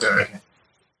 Yeah. Alright.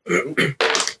 Okay.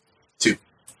 2.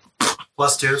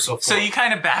 Plus 2, so 4. So you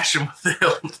kind of bash him with the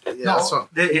hilt. Yeah, No, that's fine.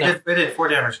 it did 4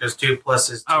 damage because 2 plus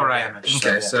is 2 Oh right. damage.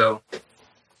 Okay, yeah. so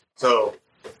So,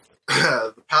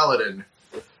 the paladin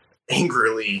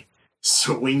angrily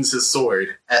swings his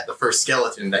sword at the first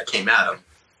skeleton that came at him.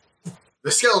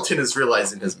 The skeleton is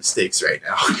realizing his mistakes right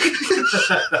now.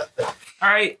 all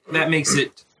right, that makes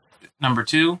it number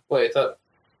 2. Wait, I thought.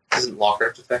 Isn't Locker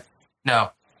have to attack?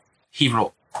 No, he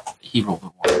rolled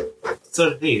the 1.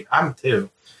 So did he. I'm 2.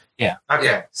 Yeah. Okay.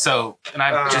 Yeah. So and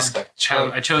I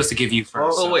I chose to give you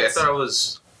first. Oh, so wait, I it's- thought I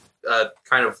was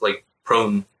kind of like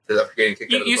prone to that for getting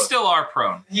kicked out of the you bus. still are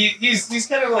prone. He's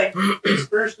kind of like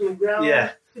dispersed in the ground.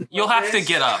 Yeah. You'll have to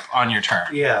get up on your turn.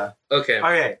 Yeah. Okay.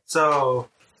 Okay. So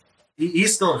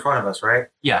he's still in front of us, right?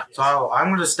 Yeah. So I'm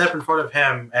going to step in front of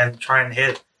him and try and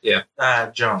hit. Yeah.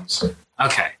 Jones.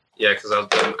 Okay. Yeah, because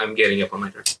I'm getting up on my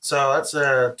turn. So that's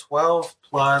a 12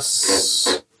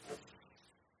 plus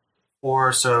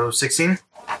 4, so 16.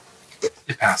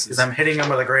 It passes. Because I'm hitting him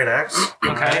with a great axe.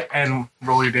 Okay, and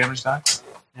roll your damage die.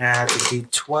 And it's a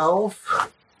D12.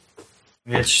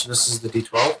 Which this is the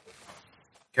D12.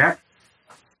 Okay.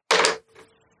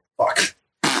 Fuck.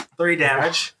 3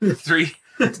 damage. 3.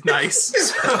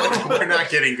 Nice. We're not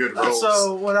getting good rolls.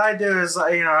 So what I do is,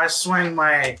 I swing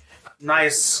my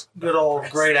nice, good old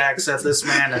great axe at this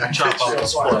man and chop off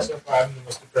his That's why foot. I'm the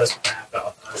most impressed with half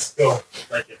health. I still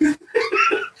like it.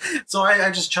 So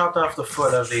I just chopped off the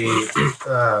foot of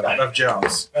of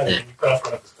Jones. I think you cut off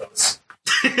one of his toes.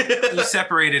 You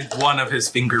separated one of his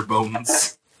finger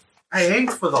bones. I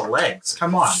aimed for the legs.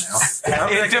 Come on now.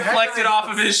 It deflected off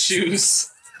of his shoes.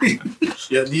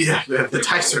 yeah, the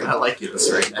dice are not liking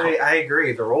this right now. I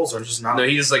agree. The rolls are just not. No,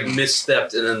 he just like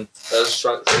misstepped and then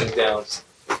shot things down.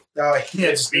 Oh, yeah.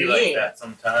 It's be like that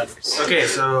sometimes. Okay,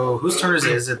 so whose turn is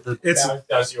it? Is it That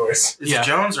was yours. is Yeah. it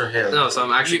Jones or him? No, so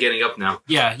I'm actually getting up now.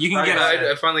 Yeah, you can get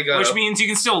Okay. I finally got which up. means you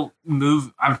can still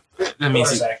move. That means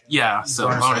Bonus action. yeah. So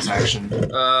Bonus bonus action.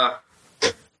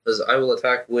 Because I will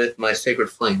attack with my Sacred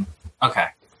Flame. Okay.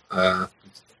 Uh,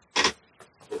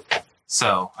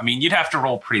 So I mean, you'd have to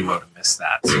roll pretty low to miss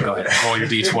that. So go ahead and roll your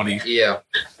d20. yeah,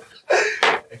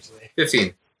 Actually.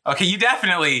 15. Okay, you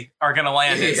definitely are gonna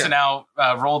land it. So Yeah. now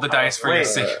roll the dice for your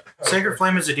Wait. Sacred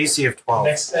Flame is a DC of 12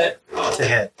 Next set. to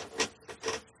hit.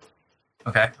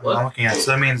 Okay. What? I'm looking at it.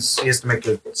 So that means he has to make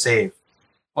a save.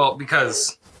 Well,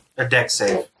 because A dex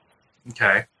save.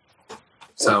 okay.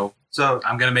 So So,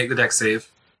 I'm gonna make the dex save.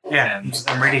 yeah, And-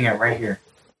 I'm reading it right here.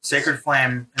 Sacred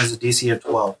Flame is a DC of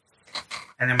 12.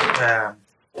 And then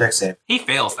dex save. He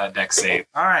fails that dex save.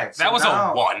 All right. So That was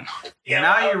now, a 1.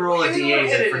 Now you roll a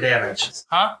D8 for damage.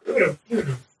 Huh?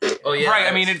 Oh, yeah. Right,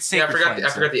 I mean, it's Yeah, I Sacred forgot, Flame, I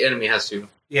forgot the enemy has to.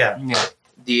 Yeah. Yeah.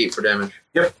 D8 for damage.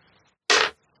 Yep.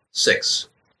 6.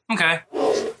 Okay.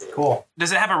 Cool.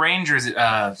 Does it have a range or is it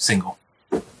single?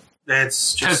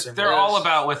 It's Because just. they're all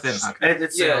about within. Okay.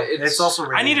 It's, Yeah, it's also.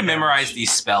 I need to radiant memorize damage.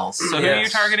 these spells. So who are you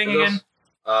Yes. targeting again?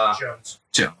 Jones.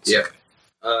 Jones. Yeah.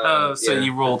 Okay. So yeah.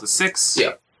 you rolled a 6?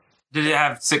 Yeah. Did it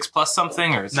have 6 plus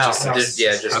something or is it No. just No. six?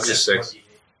 Just 6.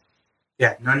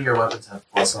 Yeah, none of your weapons have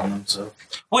plus on them, so.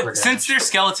 What For since they're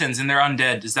skeletons and they're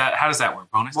undead, how does that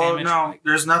work? Bonus Well, damage? no,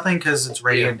 there's nothing because it's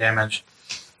radiant damage.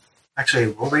 Actually,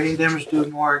 will radiant damage do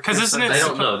more? 'Cause isn't it- I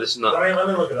don't know. This is not. Let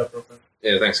me look it up real quick.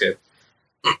 Yeah, thanks, Gabe.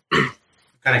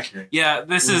 Kind of curious. Yeah,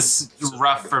 this is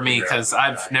rough for me because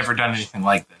I've never done anything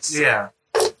like this. Yeah,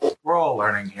 we're all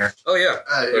learning here. Oh, yeah.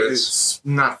 It's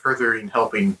not furthering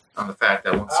helping on the fact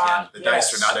that once again the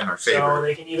dice are not in our So favor.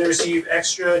 they can either receive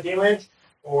extra damage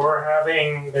or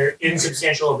having their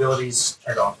insubstantial abilities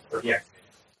turned off or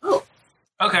deactivated.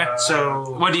 Okay. So,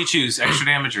 What do you choose? Extra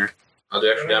damage or? I'll do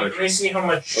extra damage. Let me see how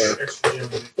much Or- extra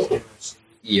damage you can receive.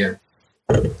 Yeah.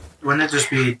 wouldn't it just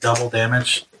be double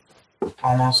damage?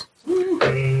 Almost.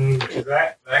 'Cause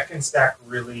that can stack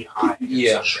really high.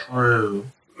 Yeah. True.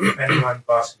 Depending on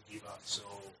buffs and debuffs. So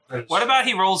What about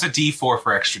he rolls a d4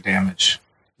 for extra damage?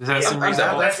 Does that seem Yeah,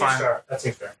 reasonable? that's fine. fair. That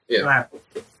seems fair. Yeah. Alright.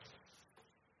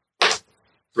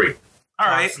 3. All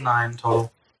right. That's 9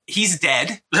 total. He's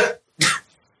dead.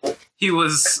 He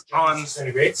was on.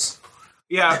 Rates.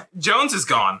 Yeah, Jones is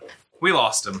gone. We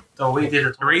lost him, So we did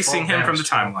a total erasing 12 him from the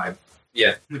damage.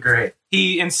 timeline. Great.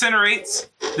 He incinerates.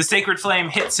 The sacred flame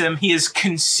hits him. He is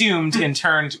consumed and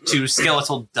turned to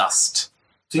skeletal dust.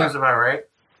 Seems about right.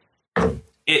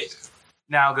 It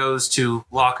now goes to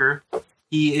Locker.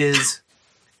 He is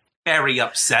very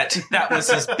upset. That was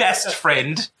his best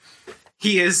friend.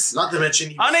 He is Not to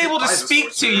mention he was unable to hit by the speak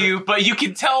to sorcerer. you, but you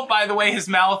can tell by the way his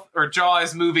mouth or jaw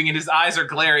is moving and his eyes are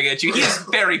glaring at you. He's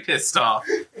very pissed off.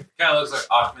 Kind of looks like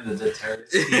Achman the Dead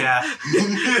Terrorist.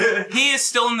 Yeah. He is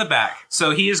still in the back,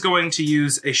 so he is going to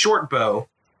use a short bow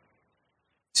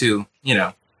to,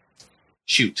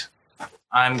 shoot.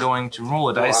 I'm going to roll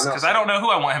a dice I'm not because I don't know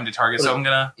who I want him to target, so I'm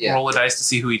going to Yeah. roll a dice to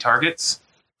see who he targets.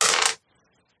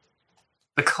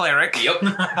 The cleric. Yep.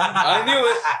 I knew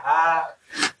it.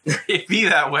 It be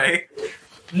that way.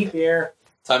 Eat beer.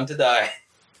 Time to die.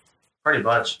 Pretty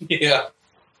much. Yeah.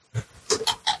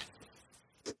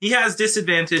 He has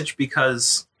disadvantage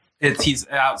because he's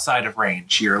outside of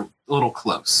range. You're a little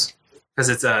close because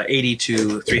it's 80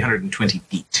 to 320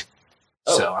 feet.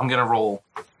 Oh. So I'm going to roll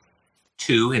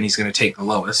 2, and he's going to take the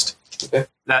lowest. Okay.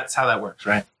 That's how that works,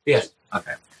 right? Yes.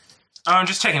 Okay. I'm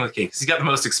just checking with Kate because he's got the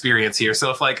most experience here.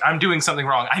 So if I'm doing something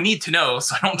wrong, I need to know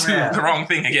so I don't do Yeah. the wrong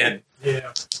thing again.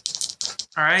 Yeah.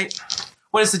 All right.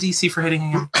 What is the DC for hitting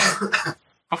him?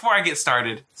 Before I get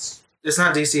started. It's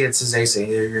not DC, it's his AC.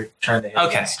 You're trying to hit.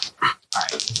 Okay. against. All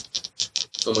right.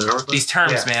 Oh, my armor? These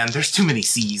terms, Yeah. man, there's too many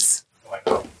C's. Oh, I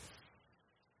know.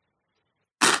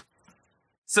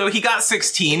 So he got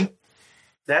 16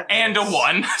 That and a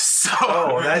 1. So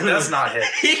Oh, that does not hit.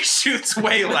 he shoots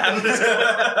way left.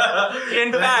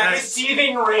 In His fact,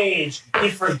 seething rage, he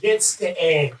forgets to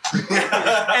aim.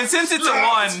 and since it's a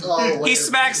 1, Oh, he wait.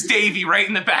 smacks Davey right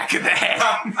in the back of the head.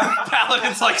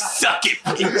 Paladin's like, suck it,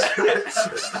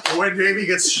 bitch. When Davey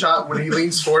gets shot, when he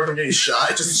leans forward from getting shot,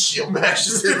 just shield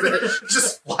bashes him,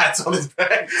 just flats on his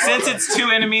back. Since it's 2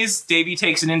 enemies, Davey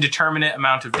takes an indeterminate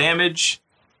amount of damage.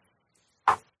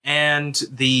 And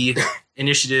the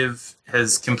initiative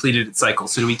has completed its cycle.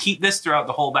 So do we keep this throughout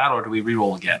the whole battle or do we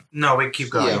reroll again? No, we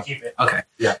keep going. Yeah. Keep it. Okay.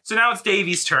 Yeah. So now it's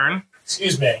Davey's turn.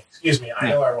 Excuse me. I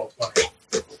know I rolled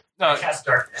 20. No, Cast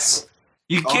darkness.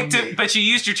 you kicked me. it, but you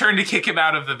used your turn to kick him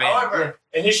out of the van. However,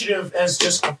 initiative has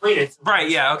just completed.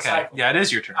 Right, yeah, okay. Cycle. Yeah, it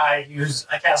is your turn. I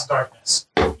cast darkness.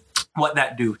 What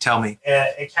that do? Tell me.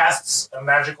 It casts a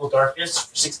magical darkness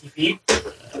for 60 feet.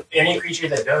 Any creature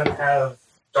that doesn't have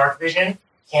dark vision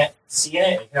can't see in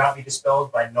it. It cannot be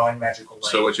dispelled by non-magical light.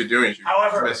 So what you're doing is you're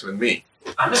However- messing with me.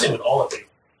 I'm messing with all of you.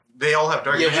 They all have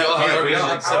dark Yeah, we vision. all have dark we vision.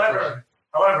 all- Except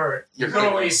However, You're you can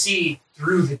kidding only me. see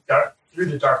through the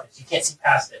darkness. You can't see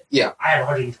past it. Yeah. I have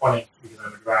 120 because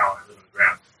I'm a drow. I live on the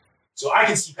ground, so I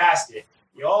can see past it.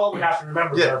 You all would have to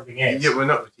remember Yeah, where everything is. Yeah, well,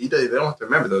 no, they don't have to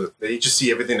remember though. They just see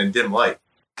everything in dim light.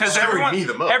 Because Screwing me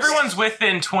the most. everyone's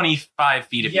within 25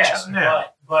 feet of Yes, each other.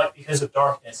 but because of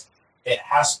darkness,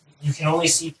 you can only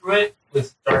see through it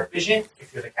with dark vision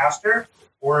if you're the caster,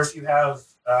 or if you have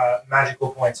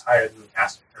magical points higher than the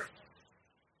caster.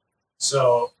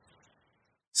 So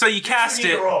You cast you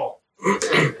need it. to roll.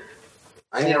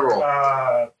 I need a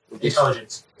roll.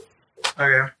 Intelligence.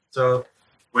 Okay, so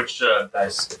Which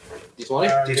dice?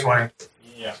 D20? D20.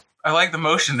 Yeah. I like the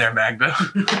motion there, Magda.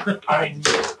 I mean,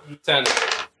 10.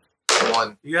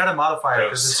 1. You had a modifier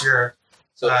because it's your.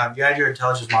 So You had your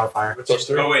intelligence modifier. plus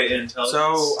 3. Oh wait, intelligence.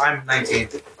 So I'm 19.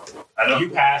 I don't. you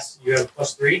pass. You have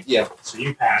 +3. Yeah. So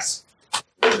you pass.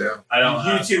 Yeah. I don't.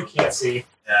 You have- two can't see.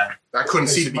 Yeah. I couldn't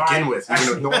see to begin with.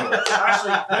 Even though normal.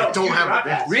 Actually, I don't have a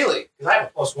vision. Really? Because I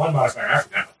have a +1 modifier. I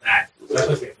forgot about that. So that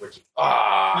puts me at 14.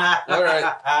 Ah. All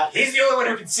right. He's the only one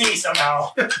who can see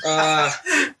somehow.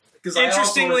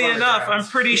 Interestingly enough, I'm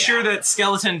pretty Yeah. sure that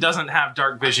Skeleton doesn't have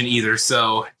dark vision either,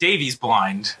 so Davy's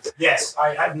blind. Yes,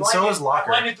 I And so is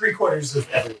Locker. blinded 3/4 of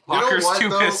everyone. You know Locker's what, too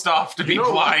though? pissed off to be You know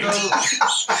what, blind.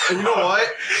 though? You know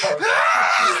what?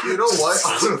 You know what?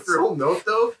 On a real note,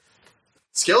 though,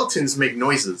 skeletons make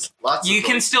noises. Lots You of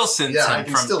can noises. still sense Yeah, I him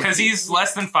can from still- because he's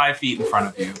less than 5 feet in front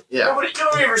of you. Yeah. Nobody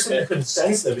ever said you couldn't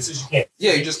sense them. It's just you can't.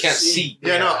 Yeah, you just can't see.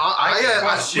 Yeah, no, I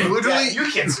question. literally. Yeah,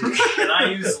 you can see. Can I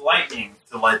use lightning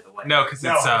to light the way? No, because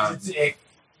No,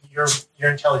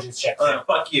 your intelligence check,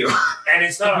 Fuck you. and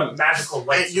it's not a magical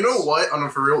light. Hey, you know what? On a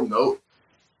for real note,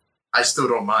 I still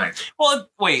don't mind. well,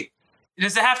 wait.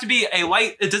 Does it have to be a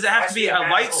light? Does it have to be a light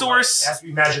magical source? It has to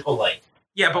be magical light.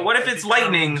 Yeah, but what if it's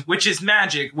lightning, which is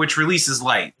magic, which releases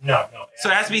light? No. So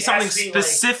it has to be something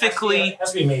specifically- It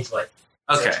has to be mage light.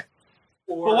 Okay.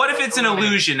 Well, what if it's an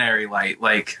illusionary light?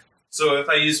 Like, So if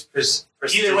I use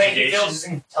Either way, he fails his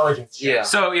intelligence check. Yeah.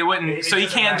 so it wouldn't. It So he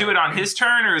doesn't can't do it on matter. his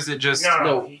turn, or is it just? No.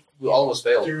 No, we almost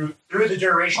failed. Through the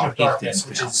duration of he darkness, didn't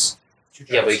which fail. is 2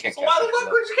 Yeah, but turns. you can't So why the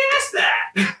fuck would you cast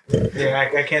that? Yeah,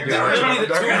 I can't do Yeah, that. really,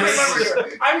 the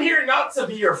two- I'm here not to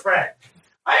be your friend.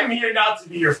 I'm here not to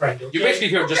be your friend. Okay? You're basically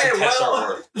here just to test our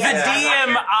worth. The Yeah.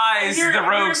 DM eyes I'm here the to rogue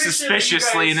make sure that you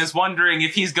suspiciously guys- and is wondering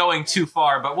if he's going too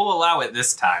far, but we'll allow it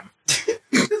this time.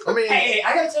 I mean, Hey,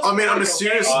 I gotta tell I mean, on a something,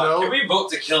 serious okay? note, Can we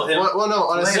vote to kill him? well, no,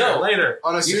 on a Later, No. later.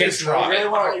 on a You serious can note,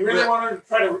 try. You really want to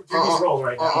try to do these rolls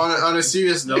right now? on a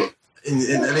serious note, in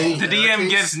any The DM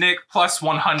gives Nick plus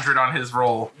 100 on his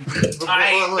roll. look.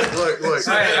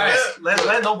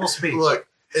 Let Noble speak. Look,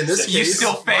 in this You case,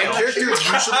 still my fail. character usually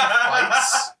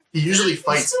fights. He usually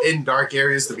fights in dark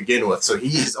areas to begin with, so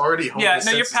he's already home. Yeah,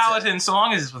 no, you're paladin. So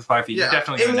long as it's with 5 feet, Yeah, you're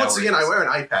definitely and gonna once know again, where I it is. wear an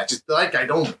eye patch. It's like I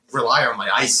don't rely on my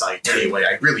eyesight anyway.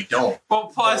 I really don't. Well,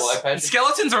 plus Double eye patch?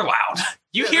 skeletons are loud.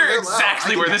 You Yeah, hear they're loud.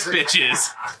 exactly I where can this hear it. bitch is.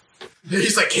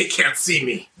 He's like, he can't see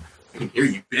me. I can hear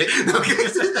you, bitch.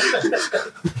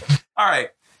 All right.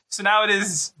 So now it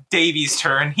is Davy's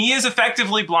turn. He is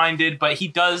effectively blinded, but he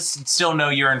does still know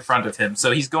you're in front of him.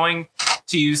 So he's going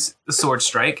to use the sword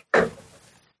strike.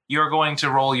 You're going to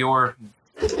roll your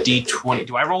d20.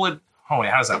 Do I roll it? Oh, wait,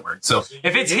 how does that work? So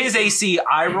if it's his AC,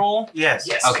 I roll. Yes.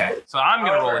 Yes. Okay. So I'm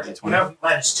going to roll a However, d20. You have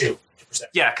 -2 to perception.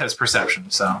 Yeah, because perception.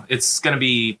 So it's going to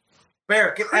be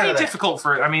Bear, get out pretty of there. difficult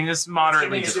for, I mean, it's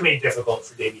moderately It's difficult. going to be difficult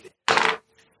for Davey.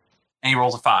 And he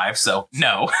rolls a 5, so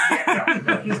no.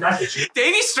 No, he's not hit you.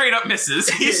 Davy straight up misses.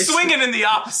 He's swinging in the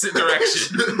opposite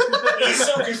direction. He's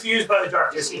so confused by the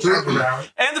darkness, he turns around.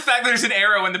 And the fact that there's an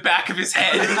arrow in the back of his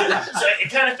head. So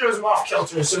it kind of throws him off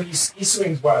kilter, so he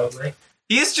swings wildly.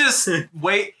 He's just,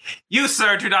 wait, you,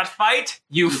 sir, do not fight,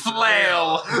 you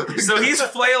flail. So he's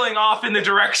flailing off in the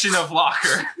direction of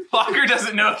Locker. Locker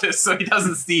doesn't know this, so he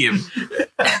doesn't see him.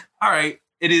 All right,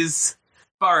 it is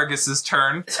Vargas's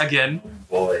turn again.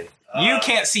 Boy. You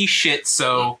can't see shit,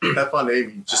 so Have fun,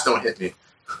 Amy. Just don't hit me.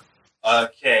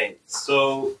 Okay,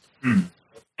 so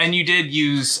and you did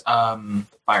use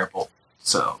Firebolt.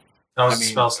 So No, I it's mean,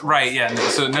 spells. right, yeah.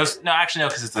 So no, actually no,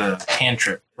 because it's a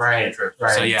cantrip. Right. cantrip.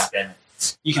 Right. So, yeah. Spin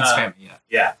it. You can Uh, spam it,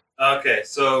 yeah. Okay,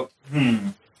 so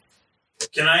can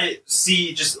I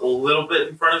see just a little bit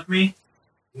in front of me?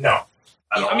 No.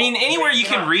 At I mean, all? anywhere you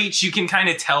can reach, you can kind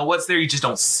of tell what's there. You just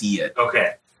don't see it.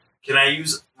 Okay. Can I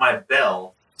use my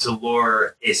bell to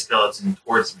lure a skeleton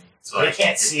towards me? So They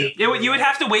can't see. You would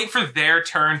have to wait for their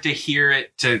turn to hear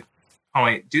it to... Oh,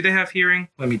 wait. Do they have hearing?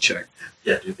 Let me check.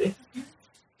 Yeah, do they?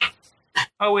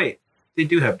 Oh, wait. They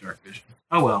do have dark vision.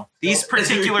 Oh, well. These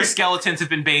particular skeletons have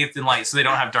been bathed in light, so they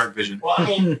don't have dark vision. Well, I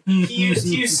mean, he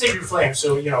used Sacred Flame,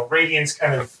 so, radiance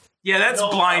kind of... Yeah, that's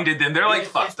blinded them. They're like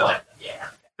fucked up. Yeah.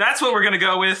 That's what we're going to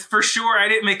go with. For sure, I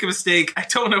didn't make a mistake. I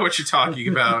don't know what you're talking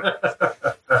about.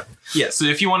 Yeah, so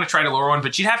if you want to try to lure one,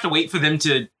 but you'd have to wait for them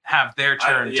to have their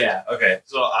turn. Yeah, okay.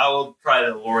 So I will try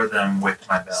to lure them with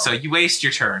my bell. So you waste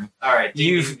your turn. all right.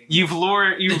 You've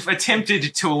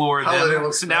attempted to lure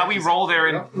them. So now we roll there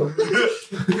and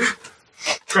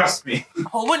Trust me.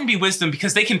 well, it wouldn't be wisdom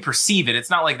because they can perceive it.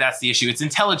 It's not like that's the issue. It's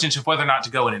intelligence of whether or not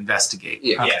to go and investigate.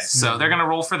 Yeah. Okay, Yes. so they're gonna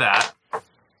roll for that.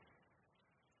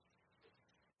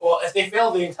 Well, if they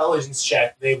fail the intelligence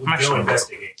check, they would Much go more.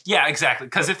 investigate. Yeah, exactly.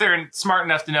 Because if they're smart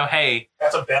enough to know, hey,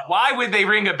 That's a bell. why would they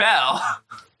ring a bell?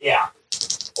 Yeah.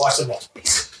 Watch the bell,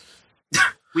 please.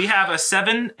 We have a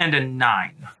 7 and a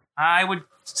 9. I would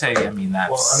say, I mean,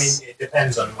 that's... Well, I mean, it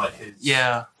depends on what his...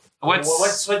 yeah.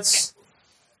 What's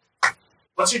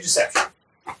your deception?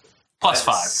 Plus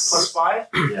 5. Plus 5?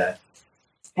 Yeah.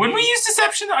 Would we use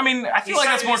deception? I mean, I feel like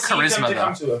that's more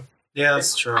charisma, though. Yeah,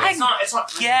 that's true. It's not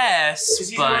charisma, Yes,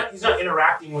 'cause but... he's not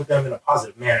interacting with them in a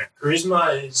positive manner.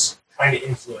 Charisma is trying to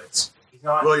influence. He's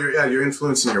not... Well, you're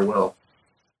influencing your will.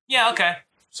 Yeah, okay.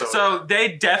 So they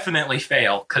definitely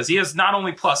fail, because he is not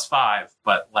only plus 5,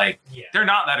 but, like, Yeah. they're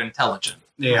not that intelligent.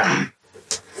 Yeah.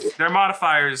 Their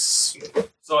modifiers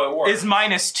So it works. is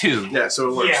 -2. Yeah, so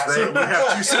it works. Yeah, so- You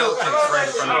have two skeletons right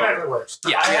in front of you. However it works.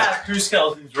 Yeah. I have 2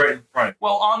 skeletons right in front of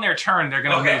Well, on their turn, they're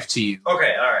going to Okay. move to you. me.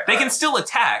 Okay, alright. They can still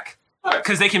attack,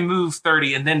 because they can move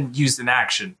 30 and then use an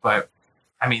action, but,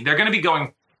 I mean, they're going to be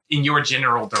going in your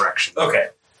general direction. Okay.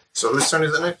 So whose turn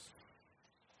is it next?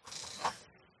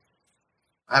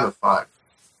 I have a 5.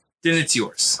 Then it's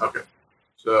yours. Okay.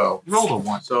 So You rolled a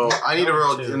 1. so I need to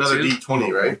roll Two. another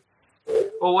D20, right?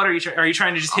 Well, what are you are you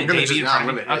trying to just hit I'm gonna Davey? just- no, I'm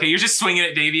gonna hit. Okay, you're just swinging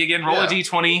at Davey again. Roll Yeah. a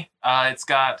d20. It's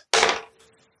got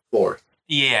 4.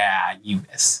 yeah, you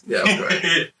miss. Yeah.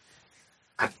 Okay.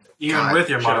 Even God, with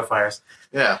your should've- modifiers.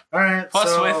 Yeah. All right. Plus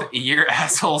so, with your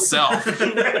asshole self.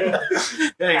 Yeah,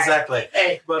 exactly.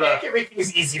 Hey, But, I can make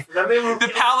things easy for them. They will The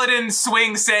paladin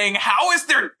swings, saying, "How is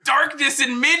there darkness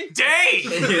in midday?"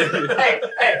 hey,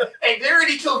 they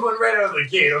already killed one right out of the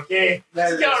gate, okay?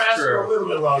 That This guy is asked for true. a little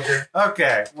bit longer.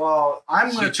 Okay. Well,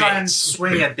 I'm going You to try and bitch.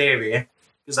 swing at Davey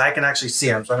because I can actually see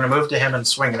him. So I'm going to move to him and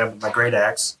swing at him with my great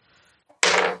axe.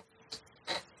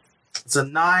 It's a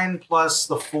 9 plus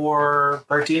the 4,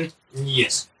 13.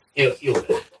 Yes. He'll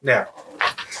it. Yeah.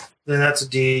 Then that's a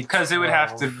D. Because it would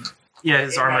have to. Yeah,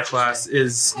 his It armor matches class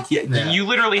is. Yeah. You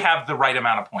literally have the right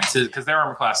amount of points because their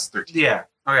armor class is 13. Yeah.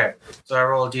 Okay. So I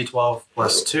roll a D12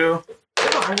 plus 2.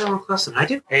 I know more class than I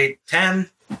do. 8, 10.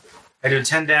 I do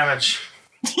 10 damage.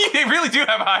 They really do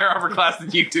have a higher armor class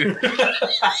than you do.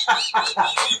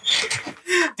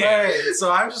 Alright,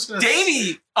 so I'm just gonna.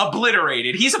 Davey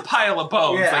obliterated. He's a pile of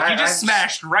bones. Yeah, like you I just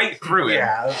smashed right through him.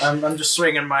 Yeah, I'm just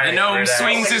swinging my. The gnome great axe.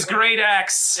 swings his great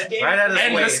axe, Right at his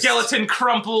and the waist. skeleton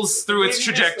crumples through its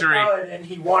trajectory. And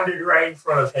he wandered right in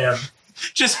front of him.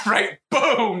 Just right,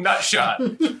 boom, nut shot.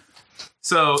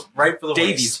 So right for the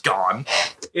Davey's waist. gone.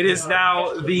 It is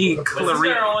now the Isn't cleric.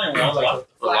 there only one left?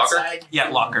 The locker? Yeah,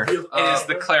 locker. It is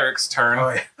the cleric's turn. Oh,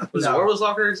 yeah. Where was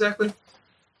locker exactly?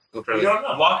 We don't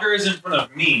know. Walker is in front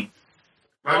of me.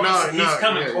 He's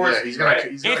coming towards me, he's gonna,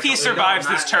 right? he's gonna If he come- survives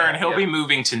no, this not turn, yet, he'll yeah. be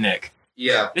moving to Nick.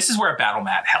 Yeah, This is where a battle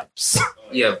mat helps.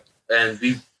 yeah, and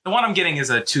we. The one I'm getting is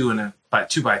a 2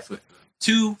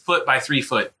 foot by 3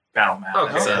 foot battle mat.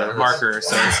 Okay. It's Okay. a marker,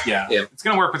 so it's, yeah. Yeah. It's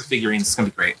gonna work with figurines. It's gonna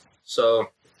be great. So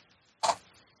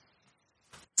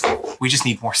We just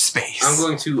need more space. I'm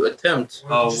going to attempt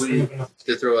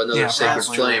to throw another Yeah, sacred that's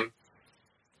true. flame.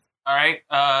 All right.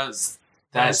 That's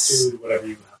whatever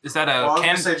you have. is that a Well, I was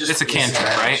gonna say just it's a cantrip,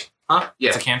 right? Huh? Yeah.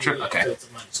 It's a cantrip. Okay. It's a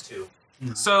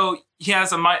 -2. So he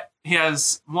has he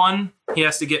has 1. He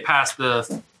has to get past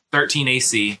the 13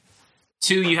 AC.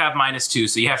 2, you have -2,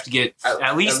 so you have to get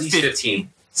at least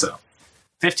 15. So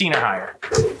 15 or higher.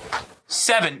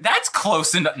 7. That's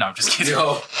close enough. No, I'm just kidding.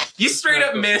 No. You straight Not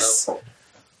up close miss.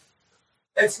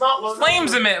 It's not low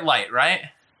Flames emit light, right?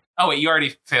 Oh wait, you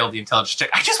already failed the intelligence check.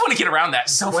 I just want to get around that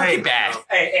so Wait. fucking bad.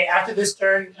 Hey, after this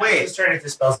turn, it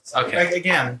dispels itself. Okay. Like,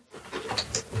 again,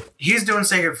 he's doing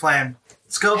Sacred Flame.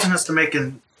 Skeleton has to make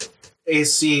an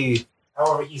AC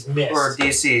However, he's missed. or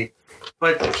DC.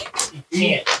 But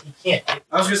He can't.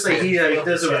 I was going to say he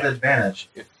does it with advantage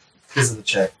because of the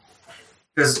check.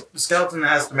 Because the skeleton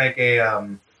has to make a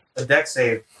a dex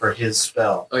save for his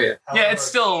spell. Oh yeah. Yeah, it's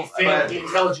still- He failed the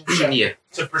intelligence check Yeah.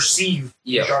 to perceive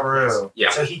Yeah. darkness. True. Yeah.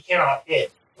 So he cannot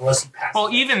hit unless he passes. Well,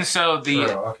 even so, True,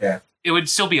 okay. it would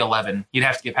still be 11. You'd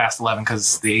have to get past 11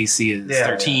 because the AC is Yeah,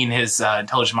 13. His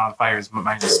intelligence modifier is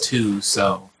 -2.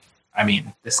 So, I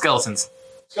mean, the skeletons.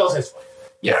 Skeleton's fine.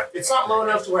 Yeah. It's not low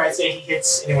enough to where I'd say he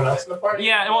hits anyone else in the party.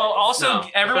 Yeah, well, also, No,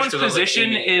 everyone's especially those, like, position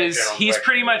aiming in that is general he's direction.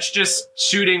 pretty much just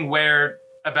shooting where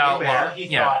about. Yeah. He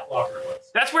Yeah. thought Locker was.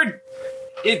 That's where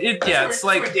it That's yeah, where- it's that's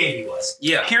where like Davey was.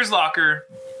 Yeah. here's Locker,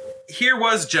 here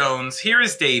was Jones, here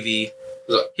is Davy,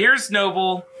 Look. here's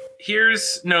Noble,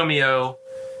 here's Nomeo,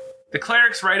 the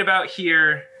cleric's right about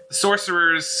here, the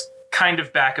sorcerer's kind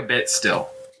of back a bit still.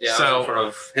 Yeah. So- I was in front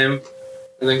of him.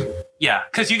 I think. Yeah,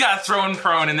 because you got thrown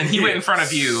prone and then he went in front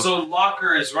of you. So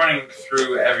Locker is running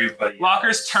through everybody.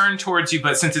 Locker's turned towards you,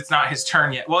 but since it's not his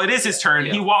turn yet, well, it is his turn.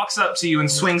 Yeah. He walks up to you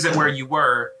and swings at where you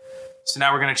were. So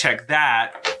now we're gonna check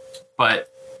that, but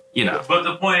you know, But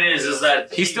the point is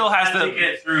that He still has had the- to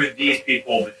get through these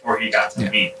people before he got to Yeah.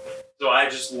 me. So I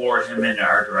just lured him in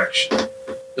our direction.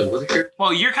 No, was it here?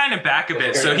 well, you're kind of back a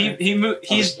bit. So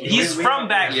he's from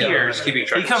back Yeah. here. Just keeping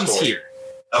track He of the comes story. here.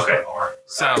 Okay.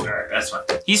 So Alright, that's fine.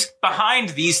 he's behind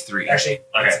these three, Actually,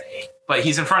 Okay. it's an 8. but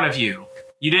he's in front of you.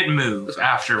 You didn't move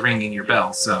after ringing your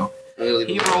bell, so I'm gonna leave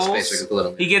He a little rolls. space so I can put it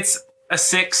on he gets a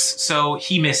 6, so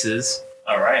he misses.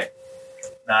 Alright.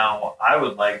 Now I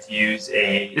would like to use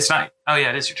a. It's not. Oh yeah,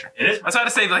 it is your turn. It is. I was about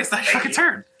to say, like, it's not your fucking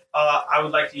turn. I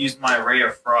would like to use my Ray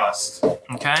of Frost.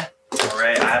 Okay.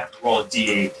 Alright, I have to roll a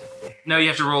D8. No, you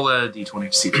have to roll a d20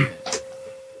 to see if you hit.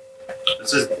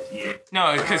 This is D8.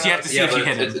 No, because you have to see Yeah, if you but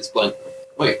hit it's, it. it's blank.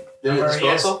 Wait, didn't it Or dispel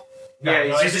yes. itself? No, Yeah,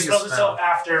 no, he's it using a dispels itself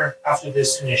spell. after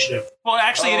this initiative. Well,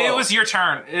 actually, it Oh. was your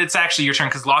turn. It's actually your turn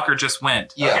because Locker just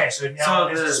went. Yeah. Okay, so now So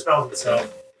it has the- dispelled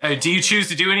itself. Do you choose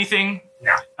to do anything?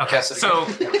 No. Okay, Cast it so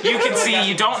you can see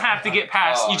you don't have to get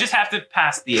past. You just have to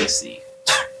pass the AC.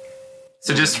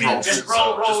 So just I mean, roll. Just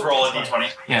roll- just roll a roll D20.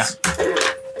 Yeah,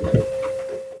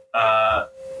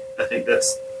 I think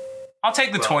that's. I'll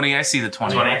take the 20. I see the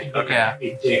 20. I can Okay. Yeah.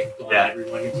 be a dick and blind Yeah.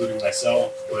 everyone, including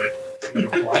myself, but I'm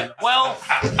gonna blind Well,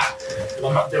 myself.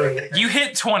 I'm not doing it. you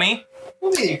hit 20. I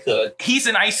mean, you could. He's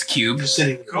an ice cube. Just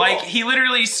sitting. Cool. Like he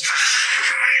literally.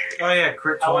 Oh yeah,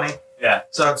 crit 20. Yeah.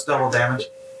 So it's double damage.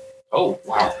 Oh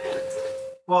wow.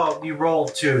 Well, you roll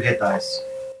 2 hit dice.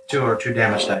 2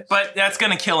 damage dice. But that's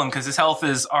gonna kill him because his health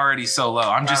is already so low.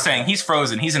 I'm just Okay. saying he's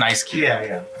frozen. He's an ice cube.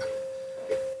 Yeah.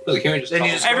 Really, can we just? Then you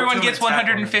call just- it? Everyone Go to gets and tap on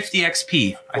 150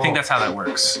 XP. I think Whoa. that's how that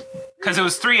works. Because it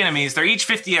was 3 enemies. They're each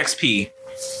 50 XP.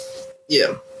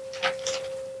 Yeah.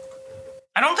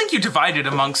 I don't think you divided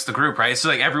amongst the group, right? So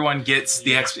like everyone gets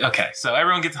the XP. Okay, so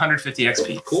everyone gets 150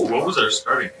 XP. Cool. What was our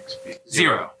starting XP?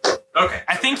 0. Okay.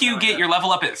 I think you get your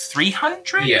level up at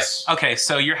 300. Yes. Okay,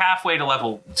 so you're halfway to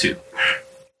level 2.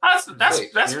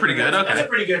 That's pretty good. That's a Okay.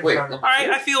 pretty good Wait. run. All right,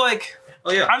 I feel like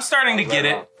Oh yeah. I'm starting to get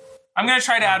it. I'm gonna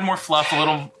try to add more fluff a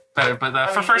little better, but I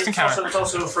for mean, first it's encounter, Also, it's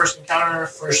also first encounter,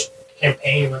 first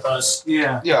campaign with us.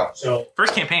 Yeah. Yeah. So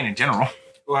first campaign in general.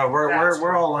 Well,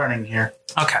 we're all learning here.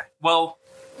 Okay, well,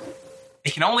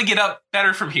 it can only get up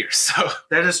better from here. So,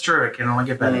 That is true. It can only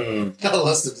get better.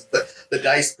 Unless the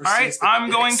dice. all right, proceeds to I'm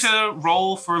be going dicks. to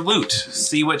roll for loot.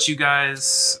 See what you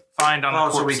guys find on Oh,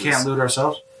 the so we corpses. can't loot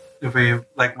ourselves? If we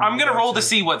like. I'm gonna roll to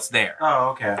see what's there, Oh,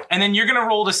 okay. and then you're gonna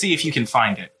roll to see if you can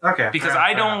find it. Okay. Because fair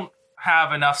I enough. don't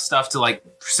have enough stuff to like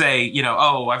say, you know,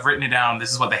 oh, I've written it down.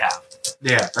 This is what they have.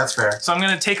 Yeah, that's fair. So I'm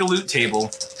gonna take a loot table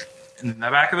in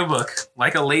the back of the book,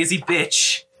 like a lazy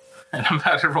bitch, and I'm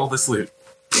about to roll this loot.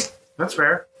 That's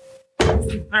fair. All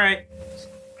right.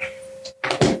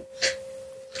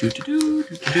 Loot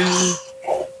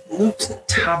tabli. Loot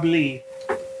tabli.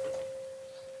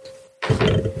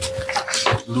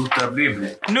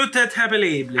 Loot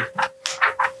tabli.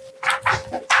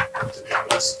 to be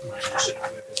honest, my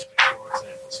initiative is before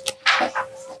examples.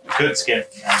 Good skin.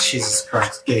 Jesus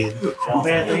Christ, Gabe.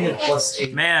 Man, I think it's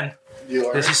 +8. Man, You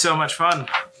are. this is so much fun.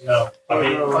 No, I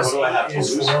mean, Oh, plus what do I have to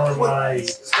is lose? for my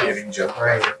Saving jump.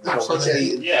 Right.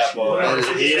 Yeah, but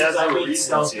he has no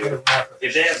reason to.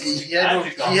 If they have He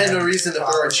had no reason to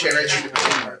throw a chair at you.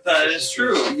 That is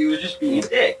true. You would just be a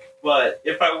dick. But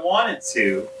if I wanted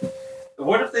to,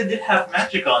 what if they did have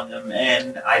magic on them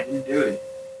and I didn't do it?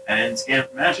 I didn't scan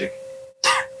for magic.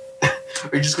 Are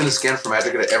you just gonna scan for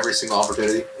magic at every single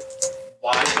opportunity?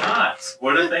 Why not?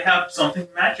 What if they have something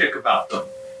magic about them?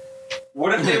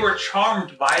 What if they were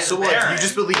charmed by So the what? Baron? You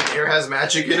just believe air has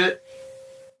magic in it?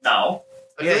 No.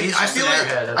 Yeah, he's I just feel an like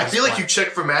airhead at I this feel like point. you check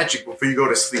for magic before you go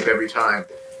to sleep every time.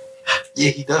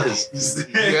 Yeah, he does.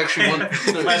 You actually want.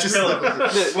 My pillow.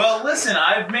 Well, listen,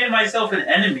 I've made myself an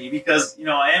enemy because,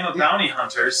 I am a bounty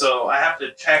hunter, so I have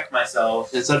to check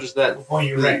myself It's not just that. Before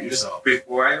you wreck yourself.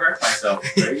 before I wreck myself.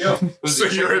 There you go. So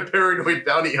you're a paranoid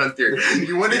bounty hunter.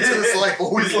 You went into this life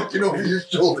always looking over your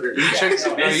shoulder. He checks,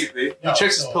 Basically. he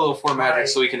checks his pillow for magic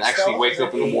so he can actually wake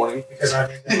up in the morning. Because I'm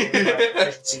in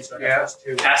efficiency, so I Yeah. got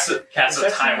 +2. Cast a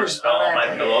timer spell on my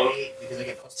pillow.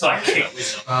 So I kick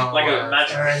like a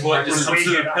magic foot just comes to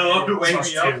the pillow to wake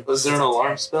me up. Was there an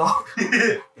alarm spell?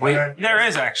 Wait, there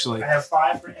is actually. I have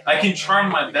 5 for I can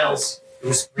charm my bells.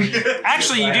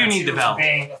 Actually, you do need the bell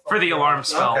for the alarm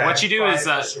spell. Okay. What you do is,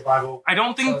 I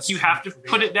don't think you have to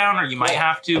put it down, or you might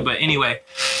have to, but anyway,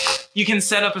 you can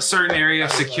set up a certain area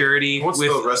of security What's with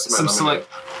the rest of my some lemonade?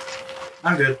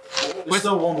 I'm good. There's With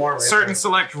still one more. Right certain there.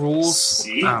 select rules.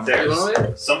 See, Um,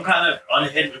 there's some kind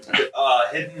of hidden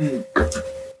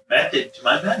method to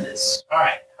my madness.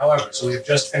 Alright, however, so we've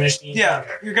just finished the Yeah,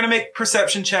 you're gonna make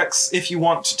perception checks if you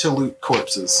want to loot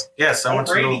corpses. Yes, I want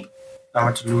to Brady. loot. I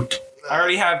want to loot. I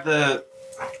already have the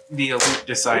loot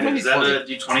decided. Is that a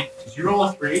d20? Did you roll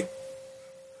a 3?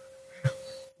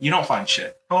 You don't find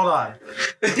shit. Hold on.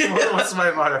 What's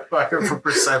my modifier for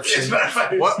perception?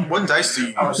 What dice do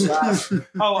you I was use? laughing.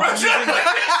 Oh, I'm using-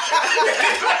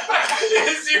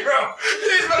 0!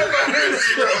 These motherfuckers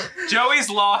is 0! Joey's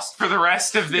lost for the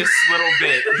rest of this little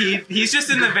bit. He's just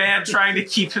in the van trying to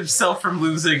keep himself from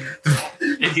losing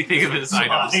anything of his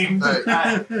items. Alright,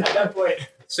 At that point,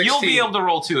 16. You'll be able to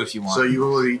roll 2 if you want. so you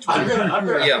roll each I'm one.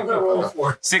 gonna roll a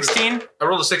 4. 16? I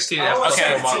rolled a 16 and Oh, have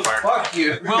okay. a modifier. Fuck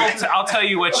you. Well, I'll tell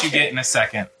you what you get in a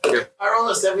second. I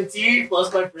rolled a 17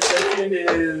 plus my perception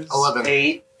is 11.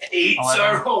 8.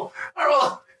 So I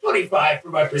roll 25 for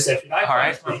my perception. I All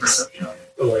right. find perception.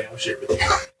 Don't worry, I'll share with you.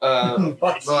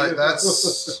 But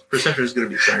that's perception is going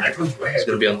to be sorry. I put my It's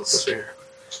going to be on the list here.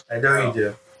 I know you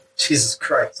do. Jesus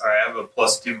Christ. Sorry, I have a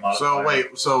 +2 modifier. So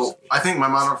wait, so I think my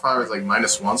modifier is like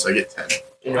 -1, so I get 10.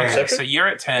 Okay, so you're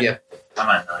at 10. Yeah. I'm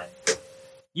at 9.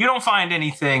 You don't find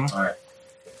anything. Alright.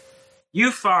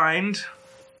 You find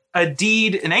a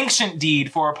deed, an ancient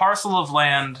deed for a parcel of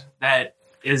land that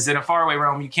is in a faraway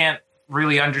realm. You can't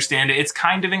really understand it. It's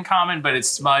kind of in common, but it's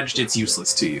smudged. It's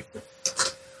useless to you.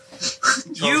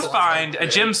 You find a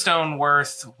gemstone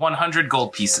worth 100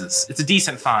 gold pieces. It's a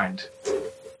decent find.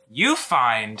 You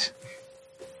find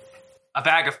a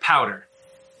bag of powder,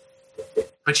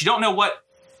 but you don't know what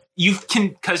you can,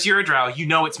 because you're a drow. You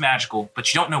know it's magical,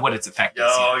 but you don't know what its effect is.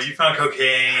 Yo, yet. you found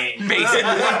cocaine. Basically.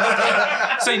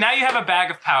 So now you have a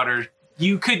bag of powder.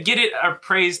 You could get it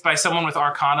appraised by someone with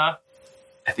Arcana.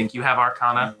 I think you have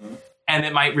Arcana. Mhm. And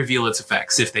it might reveal its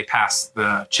effects if they pass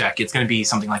the check. It's going to be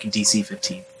something like a DC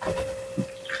 15.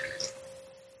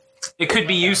 It could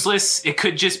be useless. It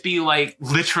could just be like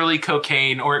literally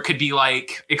cocaine, or it could be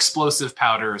like explosive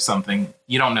powder or something.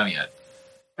 You don't know yet.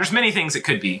 There's many things it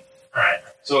could be. Alright.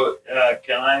 So, can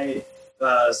I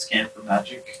scan for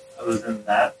magic other than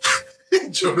that?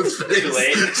 Jonas' face. Too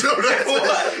late. Jonas' face.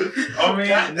 Oh,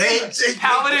 man. Nate, take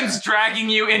Paladin's dragging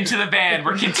you into the van.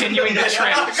 We're continuing the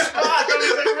trip. Can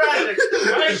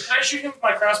I shoot him with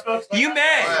my crossbow? You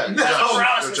may. Alright, No,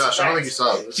 Josh, I don't think you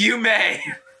saw this. You may.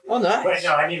 Oh, nice. Wait,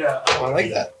 no, I need a. Oh, I like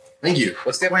that. Thank you.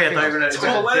 What's the Wait, I thought you were going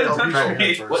Oh, let it touch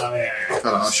me. to. Oh, yeah. Hold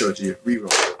on, I'll show it to you.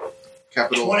 Reroll.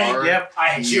 Capital 20, R. Yep. I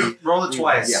hate you. Roll it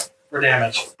twice. Yeah. For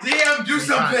damage. DM, do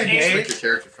something! Just make your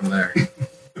character from there. Wait,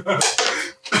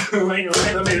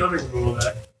 let me roll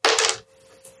that.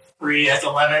 3, that's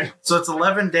 11. So it's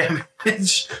 11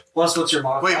 damage. Plus what's your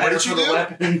modifier? Wait, what did you for the do?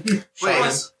 weapon?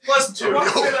 Wait. Plus 2.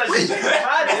 Wait.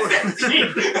 That's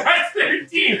 13. That's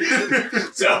 13.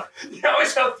 So, how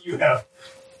much health do you have?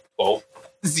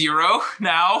 0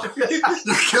 now.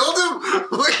 You killed him?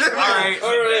 Look at All right.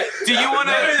 Do you want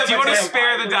to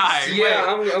spare the die? Yeah,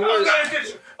 I'm gonna.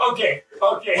 Okay.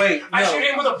 Wait, I no. shout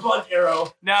him with a blunt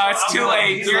arrow. No, it's too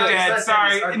late. He's You're not- dead. he's not-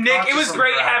 Sorry, he's Nick. It was unconscious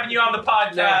great on the having you on the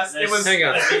podcast. It was. Hang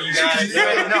on. You guys,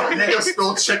 No, Make a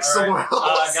spell check somewhere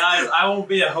else. guys, I will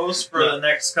be a host for the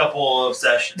next couple of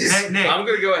sessions. Nick, I'm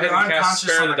gonna go ahead you're and cast unconscious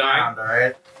Spare on the the Dying. ground,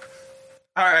 alright?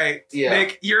 All right, Yeah.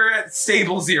 Nick, you're at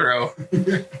stable 0.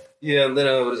 Yeah, and then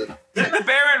what is it? The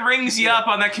Baron rings you up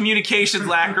on that communications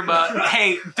lacrima.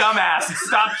 Hey, dumbass,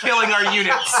 stop killing our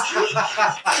units.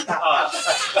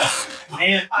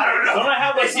 Man, I don't know. Don't I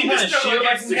have like some kind of shield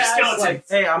I can cast? skeleton.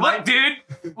 Hey, I Look, might. dude.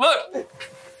 Look.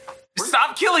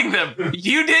 Stop killing them.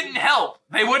 You didn't help.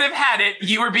 They would have had it.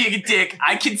 You were being a dick.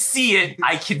 I can see it.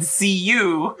 I can see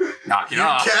you. Knock it You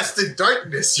off. casted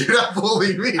darkness. You're not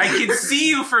bullying me. I can see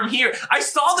you from here. I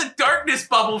saw the darkness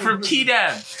bubble from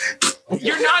Kiden.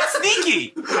 You're not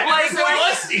sneaky. Like,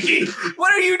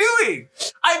 what are you doing?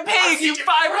 I'm paying you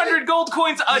 500 gold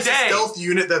coins a He's day. a stealth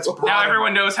unit that's Now broad.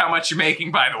 everyone knows how much you're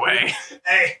making, by the way.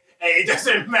 Hey, it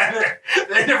doesn't matter.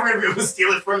 They're never gonna be able to steal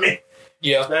it from me.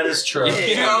 Yeah. That is true.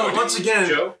 You know, once again,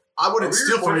 Joe, I wouldn't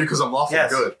steal from you because I'm lawful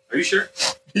Yes. good. are you sure?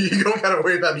 You don't gotta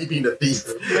worry about me being a thief.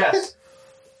 Yes.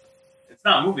 It's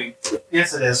not moving.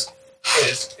 Yes, it is.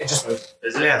 It is. It just moved.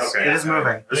 Is it? Yes, Okay. it is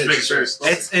moving. Just making sure.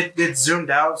 It's zoomed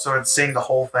out, so it's seeing the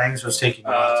whole thing, so it's taking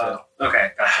you out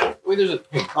Okay, gotcha. Wait, there's a.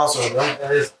 too. Also,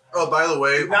 that is. Oh, by the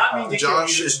way, Did not mean to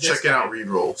Josh kill you, is this checking guy. out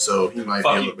reroll, so he might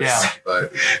Fuck be a you. little bit Yeah. sick,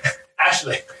 but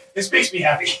Ashley, this makes me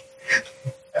happy.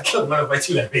 I killed one of my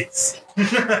 2 enemies.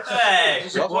 Hey.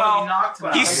 Well, knocked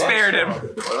he spared him.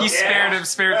 He spared him,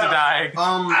 spared the dying.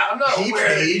 I'm not he aware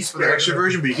that paid he's for the extra spared.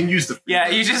 version, but you can use the free Yeah,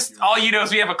 you version just, if you all want. you know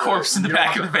is we have a corpse in the You don't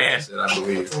back of have the to van. purchase it, I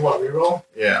believe. For what, reroll?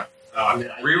 Yeah. I mean,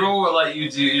 Reroll will let you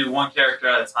do one character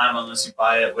at a time unless you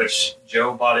buy it, which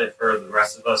Joe bought it for the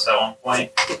rest of us at one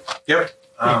point. Yep.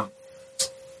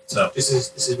 So This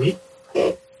is me?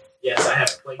 Yes, I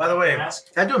have to play. By the way,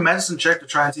 mask. Can I do a medicine check to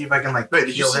try and see if I can like Wait, did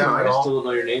you heal see him mine? at all? Still don't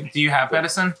know your name. Do you have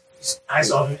medicine? I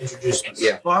saw him introduce me.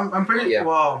 Yeah. Well, I'm pretty. Yeah.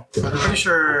 Well, I'm pretty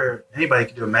sure anybody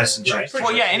can do a medicine check. Right.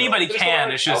 Well, yeah, anybody can.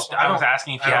 It's just, I was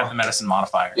asking if you have the medicine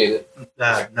modifier. Yeah.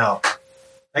 No.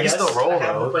 I can Yes, still roll I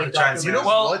have though. to play To try and see. Dr. if-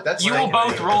 Well, What? That's you will like-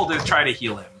 both roll to try to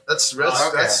heal him. That's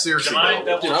Okay. seriously can I dope.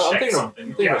 double Dude, I'm check thinking of- something? I'm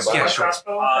thinking Yes, about Yeah, my sure.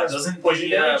 crossbow has Doesn't poison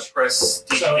the damage.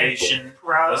 prestidigitation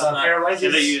Doesn't paralyzes?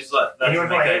 Did they use that to Anyone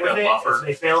make go ahead like with a it? buffer? If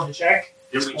they fail to check,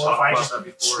 Did we or talk if I about just that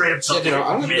before? straight up Yeah, dude, I'm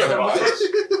gonna be Yeah,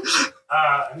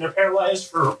 right. and they're paralyzed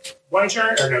for 1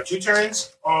 turn, or no, 2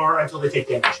 turns, or until they take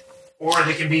damage. Or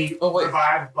they can be Oh, wait.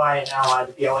 revived by an ally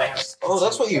that the ally has. Oh,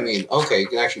 that's what you mean. Okay, you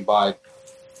can actually buy.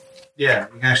 Yeah,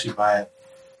 you can actually buy it.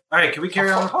 All right, can we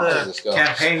carry on How does with this the go?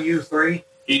 campaign? You 3,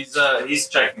 He's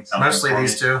checking something. mostly for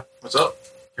these me. 2. What's up?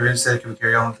 Kevin said, "Can we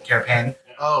carry on with the campaign?"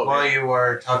 Oh, While you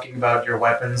were talking about your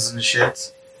weapons and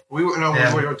shit. we were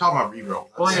Yeah. we were talking about reroll.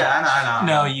 Well, yeah, I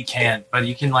know. No, you can't, but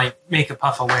you can, like, make a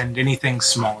puff of wind, anything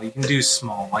small. You can do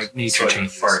small, like nature So I can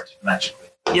changes. fart magically.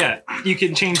 Yeah, you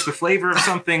can change the flavor of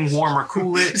something, warm or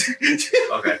cool it.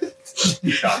 Okay.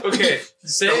 Shot. Okay, Don't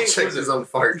saying check his own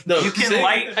fart. no, You can saying-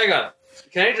 light- Hang on.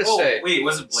 Can I just Oh, say, wait,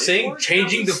 was it Blade saying Wars?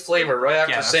 changing the flavor right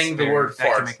after Yeah, that's saying the fair. word That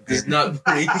can fart make a does big not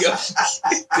bring up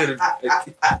good effect.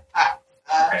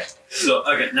 Okay. So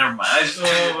okay, never mind. I just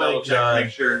wanted to Oh my double check, God.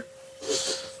 make sure.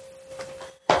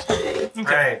 All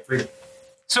right,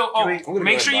 So, Can we- I'm gonna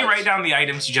make go sure you advice. write down the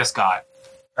items you just got.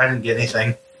 I didn't get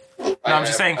anything. No, I'm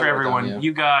just saying for everyone.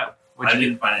 You got, I what'd you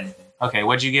didn't find anything. get? Okay,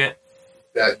 what'd you get?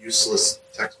 That useless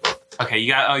textbook. Okay,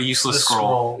 you got a useless The scroll.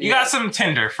 scroll. You got some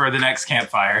tinder for the next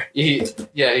campfire. He said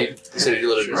he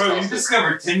lit Bro, you it.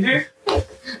 discovered Tinder?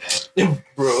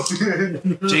 Bro,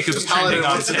 Jacob's Paladin trending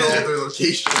on went to all Tinder. their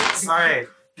locations. All right,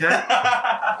 can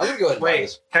I, I'm gonna go ahead and buy wait.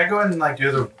 this. Can I go ahead and like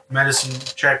do the medicine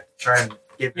check? Try and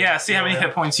get. Yeah, see how many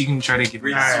hit points you can try to give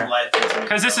Read me. some life into me.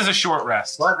 Because this is a short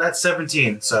rest. What? That's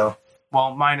 17. So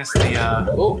Well, minus the,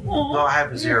 Oh, no, I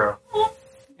have a 0.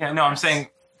 yeah, no, I'm saying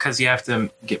because you have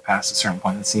to get past a certain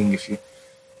point and seeing if you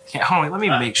can't. Hold on, let me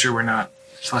make sure we're not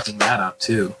fucking that up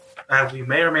too. We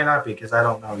may or may not be because I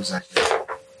don't know exactly.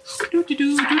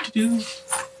 Do-do-do-do-do-do.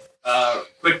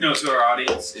 Quick note to our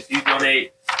audience: if you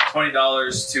donate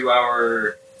 $20 to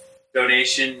our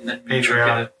donation, then you will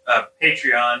Patreon. get a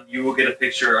Patreon. You will get a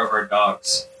picture of our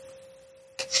dogs.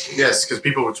 Yes, because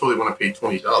people would totally want to pay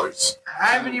 $20. I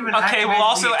haven't even. Okay, activated we'll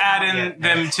also the add account in yet.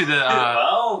 them to the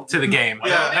Well, game.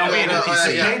 Yeah, They'll be an yeah, NPC.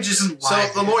 The yeah. page isn't So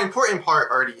live the yet. more important part,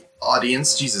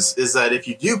 audience, Jesus, is that if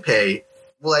you do pay,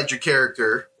 we'll add your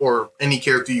character or any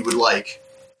character you would like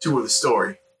to the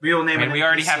story. we will I name. mean, an we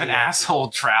already NPC. have an asshole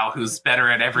trow who's better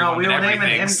at everyone we than will name an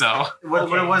everything, M- so. What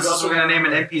it was is we're gonna name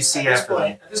an NPC after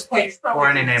them. At this point, you should probably Or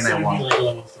any name they consider want. me like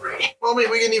level 3. Well, I mean,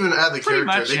 we can even add the Pretty character.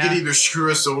 much, They yeah. could either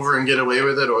screw us over and get away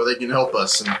with it, or they can help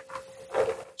us and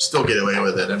still get away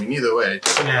with it. I mean, either way.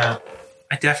 Yeah.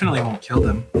 I definitely won't kill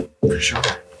them. For sure.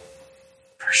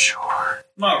 For sure.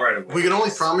 not right away. We can only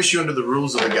promise you under the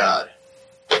rules of the god.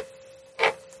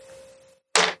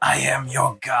 I am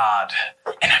your god,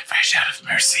 and I'm fresh out of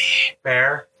mercy.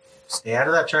 Bear, stay out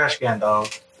of that trash can, dog.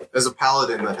 As a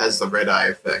paladin that has the red eye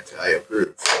effect, I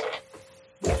approve.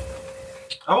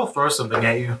 I will throw something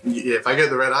at you. Yeah, if I get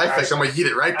the red eye effect, I'm gonna eat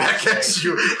it right back at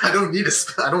you. I don't need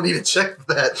to check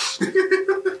that.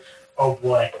 Oh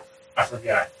boy, I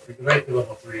forgot. If we can make me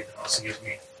level 3, it also gives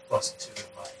me +2 to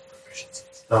my proficiency.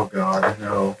 Oh God,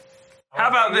 no. How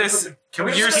about this? Can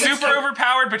we You're just make super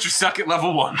overpowered, but you're stuck at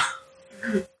level 1.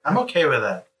 I'm okay with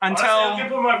that. Honestly, Until. I'll give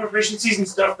them my proficiencies and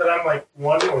stuff that I'm like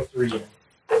 1 or 3 in.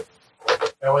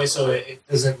 That way, so it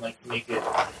doesn't like make it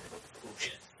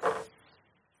bullshit.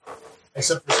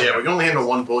 Except for Yeah, we can only handle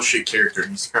one bullshit character,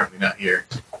 and he's currently not here.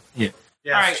 Yeah, All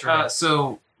that's right, true.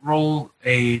 so roll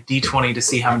a d20 to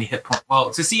see how many hit points. Well,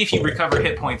 to see if you recover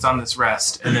hit points on this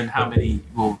rest, and then how many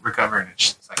will recover in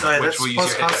each second. Alright, which that's will use plus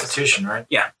your hit dice. Constitution, right?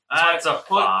 That's a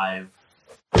 5.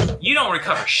 You don't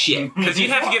recover shit because you'd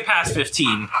have to get past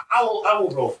 15. I will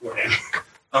roll for him.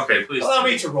 Okay, please. Allow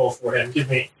me to roll for him. Give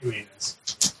me this.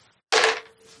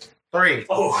 3.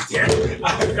 Oh damn!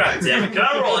 God damn it. Can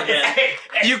I roll again? Hey,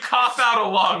 You cough out a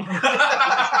lung. For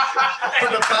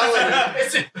the paladin.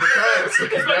 it's The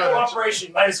it's my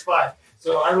cooperation -5.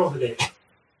 So I rolled an 8.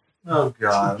 Oh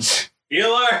god.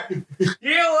 Healer!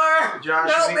 Healer! Josh,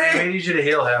 Help we need you to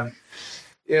heal him.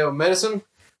 Medicine?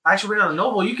 Actually, no,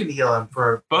 Noble, you can heal him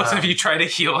for Both of you try to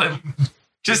heal him.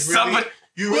 Just Really? somebody.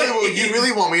 You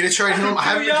really want me to try him? I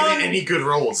haven't been getting any good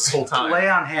rolls this whole time. lay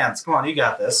on hands. Come on, you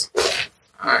got this.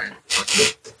 Alright.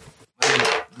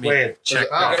 Wait, Check.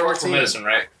 I gotta roll for 14. medicine,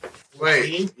 right?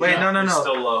 Wait. Wait, no. You're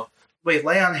still low. Wait,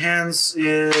 lay on hands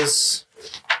is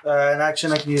an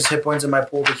action I can use hit points in my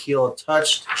pool to heal a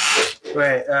touched.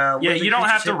 Wait, Yeah, with you don't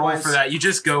have to hit roll points- for that. You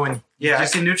just go and Yeah, I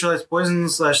can neutralize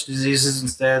poison/diseases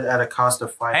instead at a cost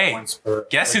of 5 Hey, points per.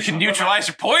 guess who can neutralize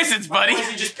your poisons, buddy?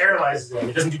 He just paralyzes him.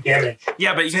 It doesn't do damage.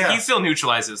 Yeah, but Yeah. he still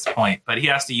neutralizes the point, but he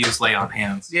has to use lay on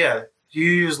hands. Yeah, you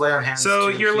use lay on hands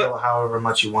So to you're heal however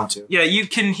much you want to. Yeah, you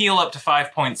can heal up to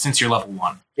 5 points since you're level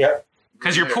 1. Yep.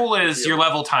 Because your pool is your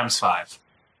level times 5.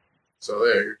 So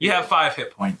there. You have 5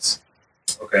 hit points.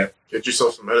 Okay, Get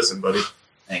yourself some medicine, buddy.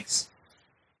 thanks.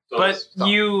 So But stop.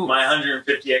 you my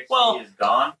 150 XP Well- is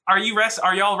gone. are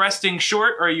y'all resting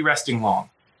short or are you resting long?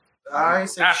 I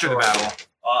say After short. the battle.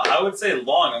 I would say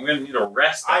long. I'm going to need a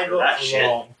rest I after rolled that for shit.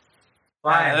 long.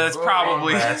 Fine, that's roll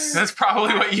probably long rest. that's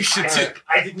probably what you should do.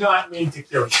 I did not mean to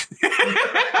kill you.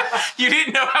 You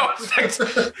didn't know how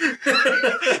effective.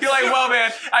 You're like, well,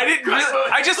 man,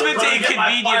 I just meant to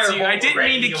inconvenience you. I didn't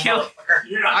mean to kill.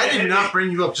 You're not I did not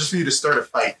bring you up just for you to start a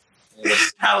fight.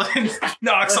 Paladin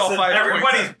knocks all Listen, 5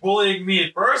 everybody's points. bullying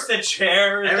me. First a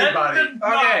chair. then Everybody. the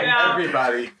knockdown.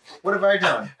 Everybody. What have I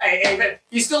done? Hey, man,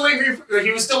 he's still lingering. He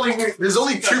was still lingering. There's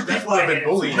only 2 people who have been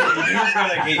bullying me. You're going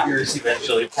to get yours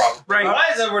eventually, probably. Right. Why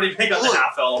is everybody pick up the Look.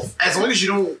 half elf? As long as you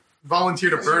don't volunteer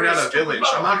to burn out a village,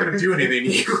 I'm not going to do anything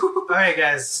to you. All right,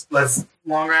 guys, let's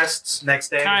long rest. Next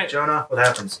day, All right. Jonah, what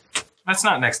happens? That's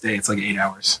not next day. It's like 8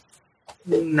 hours.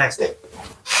 Next day.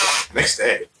 Next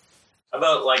day.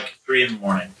 About like 3 in the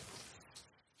morning.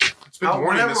 It's been morning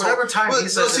whatever, this whole- whatever time Well, he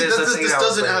so says see, it is, this, that's 8 this hours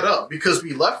doesn't later. add up because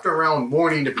we left around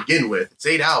morning to begin with. It's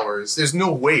 8 hours. There's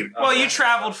no way. Well, you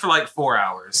traveled for like 4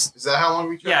 hours. Is that how long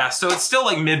we traveled? Yeah, so it's still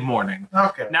like mid-morning.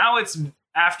 Okay. Now it's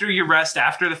after your rest,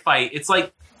 after the fight. It's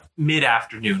like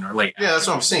mid-afternoon or late. Yeah, that's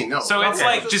what I'm saying. No. So it's Okay.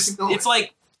 like just it's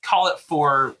like call it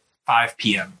 5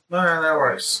 p.m. All right, that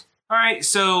works. All right,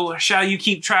 so shall you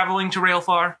keep traveling to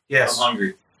Railfar? Yes. I'm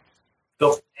hungry.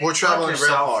 We're traveling Fuck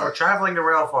yourself. We're Railfar. traveling to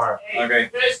Railfar.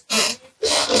 Okay.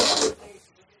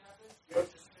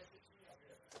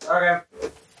 Okay.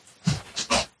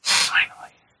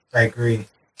 Finally. I agree.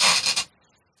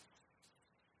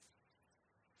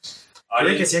 Do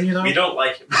we continue though? We don't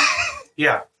like him.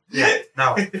 Yeah. Yeah.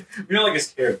 No. We don't like his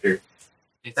character.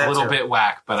 It's That a little too. bit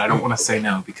whack, but I don't want to say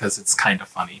no because it's kind of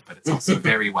funny, but it's also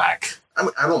very whack.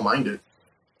 I don't mind it.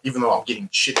 Even though I'm getting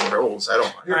shitty rolls, I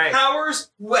don't mind. Your Right. powers,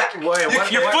 whack. Wait,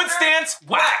 what? Your what? foot stance,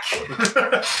 whack!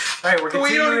 All right, we're Well,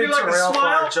 you don't continuing do to like a Railfar,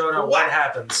 smile? Jonah. What? What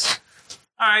happens?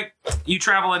 All right, you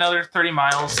travel another 30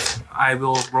 miles. I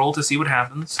will roll to see what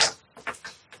happens.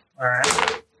 All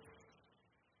right.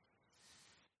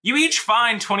 You each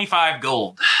find 25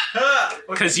 gold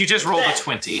because you just rolled a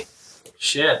 20.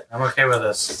 Shit, I'm okay with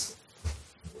this.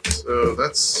 So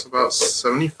that's about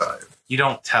 75. You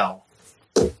don't tell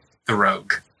the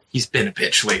rogue. He's been a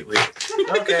bitch lately.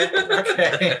 Okay.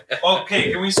 Okay.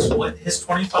 Okay, can we split his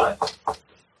 25?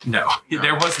 No,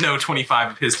 there was no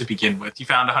 25 of his to begin with. You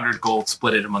found 100 gold,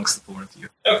 split it amongst the 4 of you.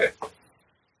 Okay.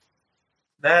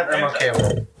 That I'm okay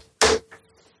with.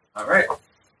 All right. All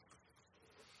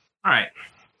right,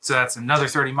 so that's another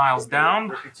 30 miles down.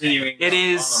 We're continuing It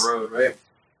is- on the road, right?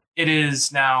 It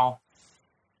is now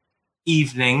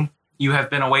evening. You have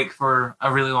been awake for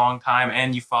a really long time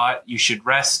and you fought. You should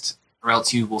rest or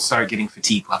else you will start getting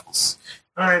fatigue levels.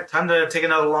 All right, time to take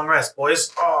another long rest,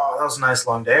 boys. Oh, that was a nice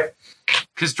long day.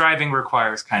 Because driving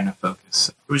requires kind of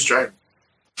focus. Who's driving?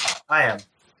 I am.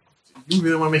 You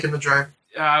really want to make him the driver?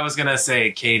 I was going to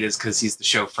say Cade is because he's the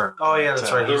chauffeur. Oh yeah,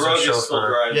 that's right. The He's a road is still chauffeur.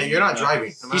 driving. Yeah, you're not driving. no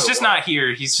He's matter just what. not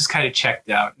here. He's just kind of checked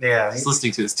out. Yeah. He's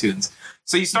listening to his tunes.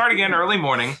 So you start again early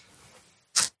morning.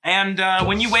 And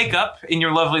when you wake up in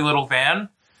your lovely little van,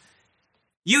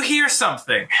 you hear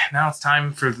something. Now it's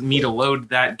time for me to load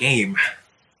that game.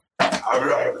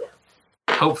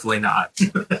 Hopefully not.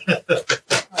 All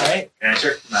right. Can I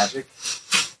check the magic?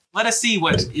 Let us see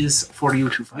what is for you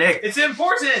to find. Nick, It's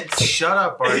important. shut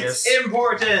up, Vargas. It's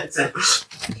important.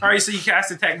 All right, so you cast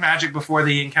detect magic before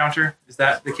the encounter. Is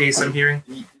that the case I'm hearing?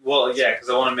 Well, yeah, because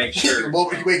I want to make sure. The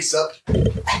moment he wakes up,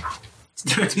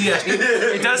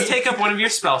 It does take up one of your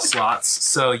spell slots,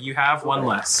 so you have one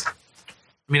less.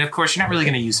 I mean, of course, you're not really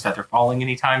going to use Feather Falling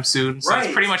anytime soon, so Right.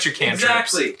 it's pretty much your cantrips.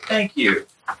 Exactly. Thank you.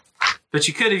 But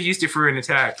you could have used it for an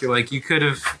attack. You could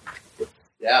have.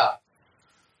 Yeah.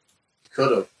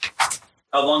 Could have.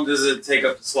 How long does it take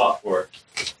up the slot for?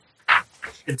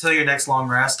 Until your next long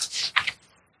rest.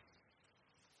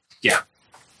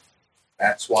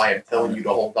 that's why I'm telling you to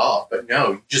hold off. But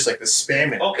no, you just like to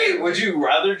spam it. Okay, would you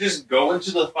rather just go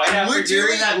into the fight after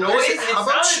hearing that noise? Listen, It how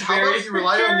about sounded you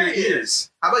rely on your precarious.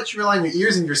 ears? How about you rely on your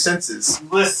ears and your senses?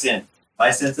 Listen, my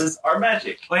senses are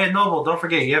magic. Oh yeah, Noble, don't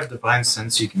forget you have Divine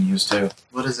Sense you can use too.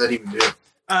 What does that even do?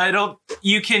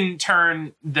 You can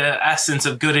turn the essence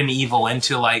of good and evil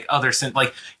into like other sense.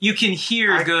 Like you can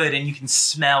hear good and you can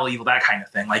smell evil, that kind of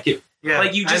thing. Like it, Yeah,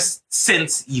 like you just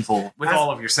sense evil with I-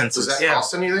 all of your senses. Does that Yeah.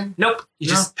 cost anything? Nope, you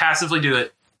No. just passively do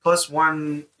it.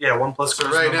 +1, yeah, 1 plus So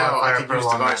charisma right now, I modifier could per use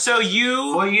long Divine rest. So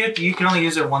you. Well, you can only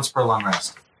use it once per long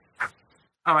rest.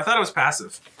 Oh, I thought it was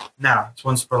passive. No, it's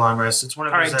once per long rest. It's one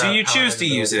of All those, right, do you choose paladin to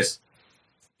use abilities.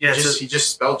 Yeah, it's just, He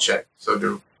just spell checked. So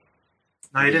do.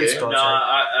 no, you didn't Yeah. spell No, check.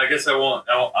 I guess I won't.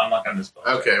 I'm not going to spell.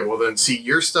 Okay, well then, see,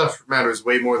 your stuff matters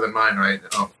way more than mine right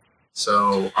now.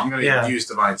 So I'm gonna Yeah. use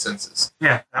Divine Senses.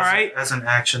 Yeah. All right. As an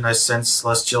action, I sense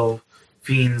celestial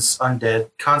fiends, undead,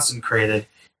 consecrated,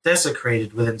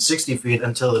 desecrated within 60 feet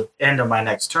until the end of my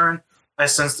next turn. I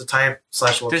sense the type / he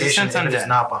location sense if it is undead?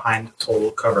 not behind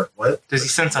total cover. What? Does he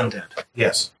sense undead?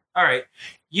 Yes. All right.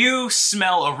 You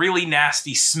smell a really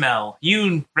nasty smell.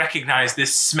 You recognize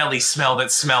this smelly smell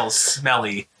that smells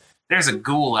smelly. There's a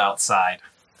ghoul outside.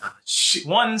 Shit.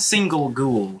 One single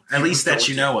ghoul, at least that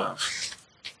you know of.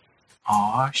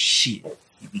 Aw, shit.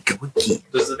 Here we go again.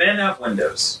 Does the van have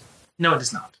windows? No, it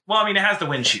does not. Well, I mean, it has the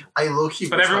windshield, I low key.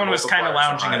 but everyone was kind of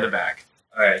lounging in the back.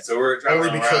 All right, so we're driving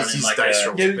Only around because in these like dice a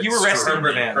rolls. You were resting in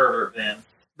the van. pervert van.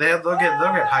 They'll get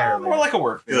higher. More like a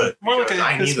work. Good. More like because a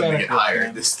I need them to Hispanic get work higher. van.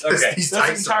 Okay. These That's dice are not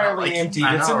entirely like- empty.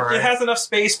 I know, right? It has enough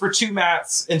space for 2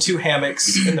 mats and 2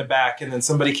 hammocks in the back, and then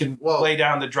somebody can Well, lay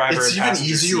down the driver It's and even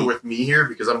passenger easier seat. with me here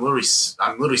because I'm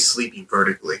literally sleeping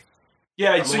vertically.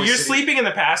 Yeah, I'm so always you're sitting- sleeping in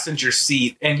the passenger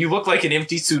seat, and you look like an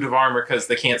empty suit of armor because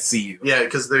they can't see you. Yeah,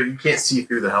 because you can't see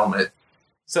through the helmet.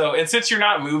 So, and since you're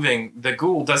not moving, the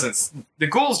ghoul doesn't. The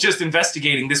ghoul's just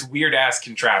investigating this weird ass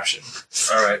contraption.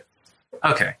 All right.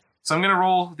 Okay, so I'm gonna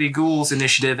roll the ghoul's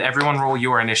initiative. Everyone roll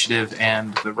your initiative,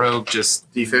 and the rogue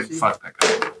just D50? fuck that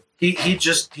guy.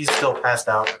 He's still passed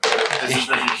out.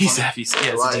 He's heavy.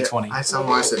 Yeah, it's a D20. I said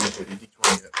why I said D20.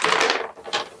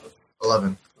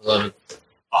 11. 11.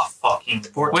 Oh, fucking.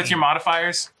 14. With your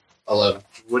modifiers, 11.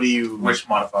 What do you? Which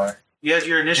modifier? You had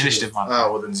your initiative modifier.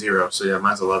 Oh, well then 0. So yeah,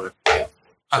 mine's 11. So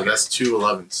Okay. that's 2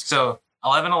 11s. So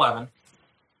 11.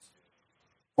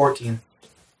 14.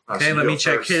 Oh, Okay, so you let go me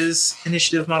check first. his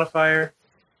initiative modifier.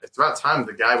 It's about time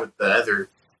the guy with the other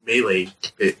melee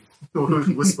bit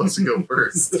was supposed to go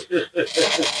first.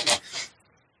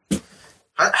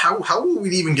 How will we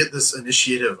even get this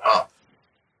initiative up?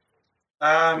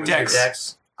 Dex.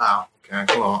 Dex. Oh, okay.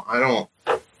 Well, I don't.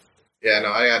 Yeah,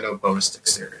 no, I got no bonus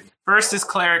dexterity. First is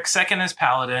cleric. Second is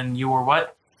paladin. You were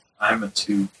what? I'm a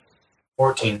 2.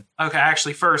 14. Okay,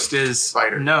 actually, first is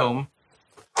Fighter. gnome.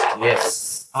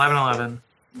 Yes. 11.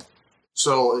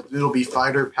 So it'll be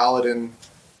fighter, paladin,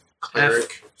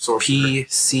 cleric, sorcerer. P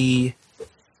C.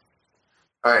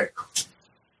 All right.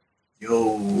 Yo,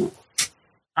 All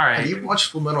have right. you watched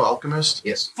Full Metal Alchemist?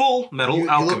 Yes. Full Metal You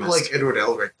Alchemist. look like Edward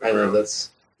Elric. I know that's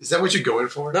Is that what you're going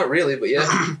for? not really, but yeah.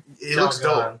 It Oh, looks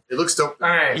God. dope. It looks dope. All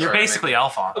right. You're Sorry, basically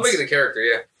Alphonse. I'm making a character,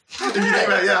 yeah.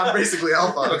 yeah, I'm basically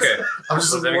Alphonse. Okay. I'm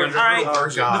just a Well, there more we go. All right. literal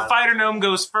version. God. The fighter gnome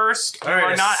goes first. You All right.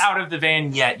 are not out of the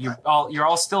van yet. You're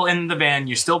all still in the van.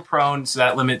 You're still prone, so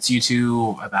that limits you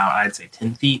to about, I'd say,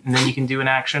 10 feet, and then you can do an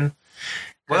action.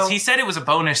 Because Well- he said it was a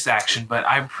bonus action, but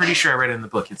I'm pretty sure I read it in the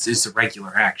book. It's a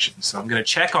regular action, so I'm going to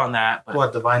check on that. But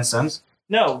What, Divine Sense?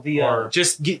 no, the Or-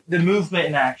 just get the movement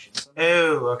in action.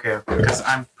 Oh, okay. Because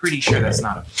I'm pretty sure that's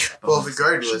not a Well, bonus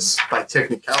regardless, by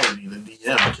technicality, the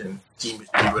DM can deem it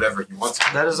to be whatever he wants.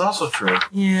 That is also true. action.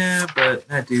 Yeah, but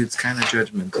that dude's kind of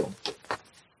judgmental.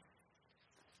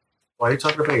 Why are you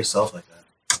talking about yourself like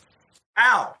that?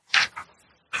 Ow!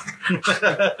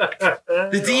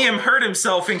 The DM hurt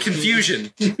himself in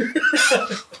confusion.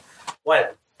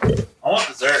 What? I want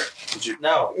dessert.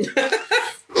 No.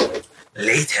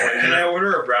 Later. Can I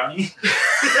order a brownie?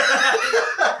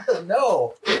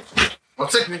 No. Well,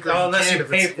 technically, No, unless can you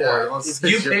if pay it's- for yeah, it. unless If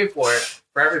you it's your- pay for it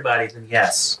for everybody, then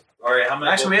yes. All right, how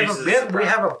many? Actually, we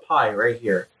have a pie right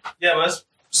here. Yeah, but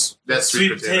That's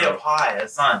sweet potato pie.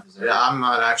 That's not dessert. Yeah, I'm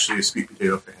not actually a sweet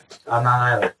potato fan. I'm not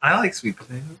either. I like sweet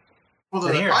potato. Well,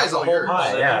 Then the here, pie's have the all whole yours.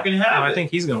 pie. So Yeah. you can have it. I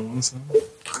think he's gonna want some.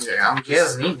 Yeah, I'm He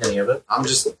hasn't eaten any of it. I'm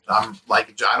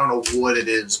like, I don't know what it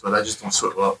is, but I just don't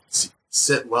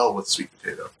sit well with sweet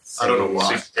potato. I don't know why.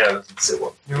 Sweet potato doesn't sit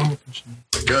well.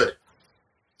 Good.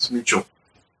 It's mutual.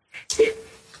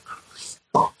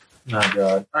 Oh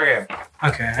god. Okay.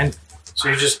 Okay, So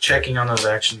you're just checking on those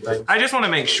action things. I just want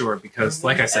to make sure because,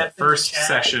 like I said, first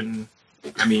session.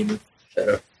 I mean, Shut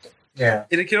up. Yeah.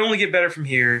 it can only get better from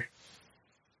here.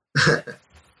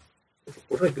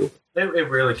 What do I do? It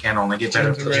really can only get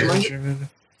better. from here.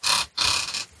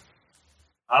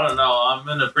 I don't know. I'm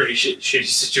in a pretty shitty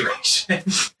situation.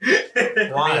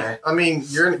 Why? I mean,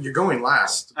 you're going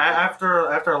last. After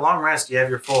a long rest, you have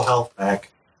your full health back.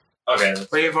 Okay.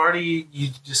 But you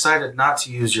decided not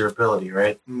to use your ability,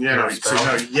 right? Yeah, no, so, Spell.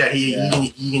 no, yeah, he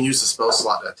can use the spell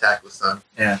slot to attack this time.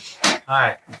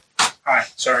 Hi. Hi,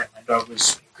 sorry, my dog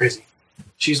was crazy.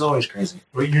 She's always crazy.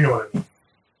 Well, you know what I mean.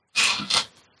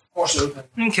 Horse open.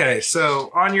 Okay,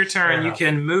 so on your turn, Fair you enough.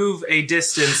 can move a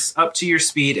distance up to your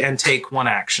speed and take one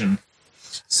action.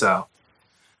 So,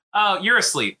 oh, you're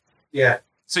asleep, Yeah.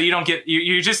 so you don't get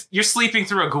you're sleeping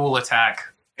through a ghoul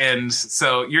attack, and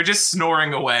so you're just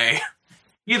snoring away.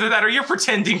 Either that or you're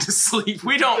pretending to sleep.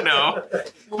 We don't know,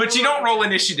 but you don't roll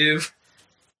initiative.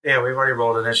 Yeah, we've already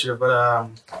rolled initiative, but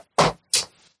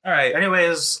All right.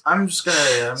 anyways, I'm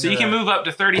gonna. So you can move up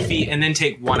to 30 feet and then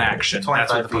take one action. 25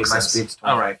 That's what the book feet. My says. speed's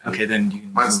All 25 right. Okay, then you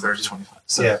can Mine's move 30. to 25.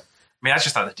 So, Yeah. I mean, that's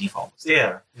just how the default was.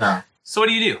 Yeah. No. So what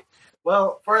do you do?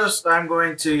 Well, first I'm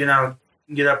going to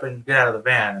get up and get out of the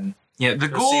van. And Yeah, the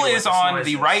Go ghoul see what is this on noise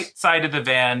the is. right side of the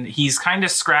van. He's kind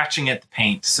of scratching at the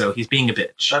paint, so he's being a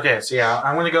bitch. okay, so yeah,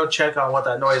 I'm gonna go check on what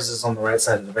that noise is on the right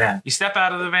side of the van. You step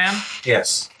out of the van.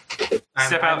 Yes.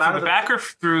 Step I'm out through the back or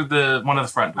through the one of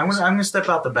the front I'm doors. gonna step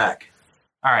out the back.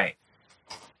 All right.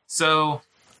 So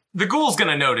the ghoul's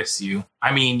gonna notice you.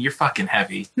 I mean, you're fucking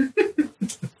heavy.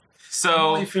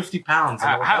 So Only 50 pounds.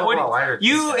 I'm a how hell of a would lot lighter than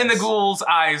you these and the guys. ghoul's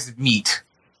eyes meet?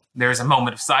 There's a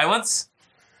moment of silence.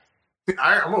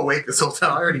 I'm awake this whole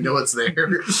time. I already know it's there.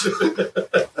 Just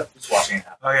watching it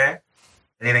happen. Okay.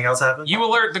 Anything else happen? You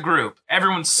alert the group.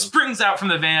 Everyone springs out from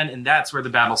the van, and that's where the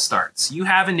battle starts. You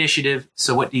have initiative,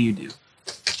 so what do you do?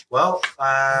 Well,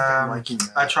 I'm liking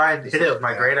that. I tried to hit it with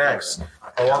my great axe.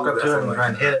 I walk up to it and try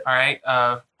and hit it. All right,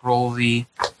 roll the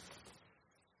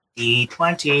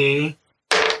D20.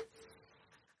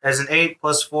 As an 8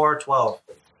 plus 4, 12.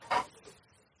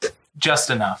 just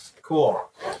enough. Cool.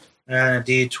 And a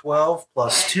D12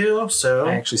 plus 2, so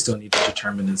I actually still need to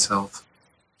determine its health.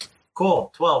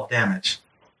 cool. 12 damage.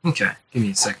 Okay, give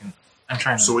me a second. I'm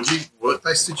trying to. So what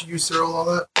dice did you use to roll all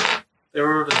that? They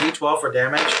were a D12 for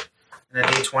damage and a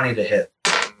D20 to hit.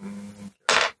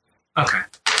 Okay.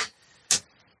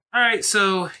 All right,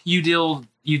 so you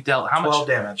dealt how 12 much?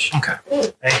 damage.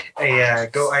 Okay.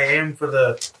 I aim for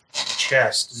the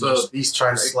chest. And So just these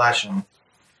try to slash him.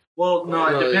 Well,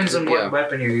 no, it depends on what yeah.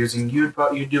 weapon you're using. You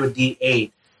do a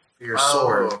D8 for your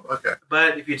sword. Oh, okay.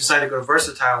 But if you decide to go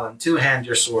versatile and two-hand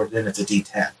your sword, then it's a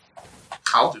D10.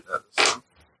 I'll do that this time.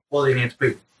 Well, you need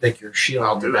to pick your shield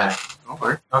I'll on your do back. that. Don't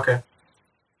worry. Okay.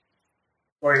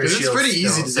 Or your Because it's shield's pretty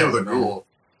easy to still do with a separate. ghoul.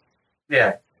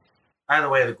 Yeah. Either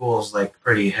way, the ghoul's like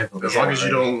pretty heavily. As long as you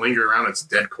already. don't linger around its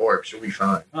dead corpse, you'll be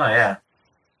fine. Oh yeah.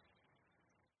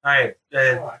 All right.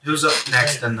 Who's up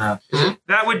next? And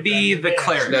That would be the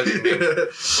cleric.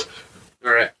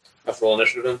 All right. I have to roll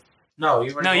initiative then? no,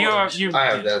 you. No, you. I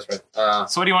have that. That's right.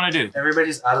 So what do you want to do?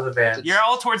 Everybody's out of the van. You're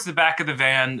all towards the back of the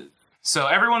van. So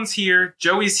everyone's here.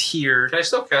 Joey's here. Can I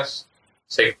still cast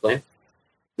Sacred Flame?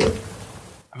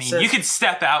 I mean, you could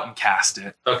step out and cast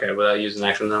it. Okay, without using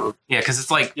action on that one. Yeah, because it's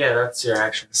like Yeah, that's your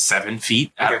action. 7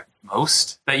 feet at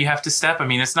most that you have to step. I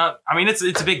mean, it's not. I mean, it's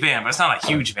a big van, but it's not a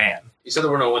huge van. You said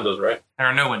there were no windows, right? There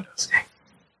are no windows.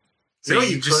 So You know,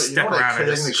 you just step around and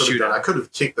just shoot done? it. I could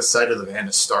have kicked the side of the van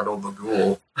to startle the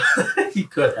ghoul. You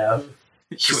could have.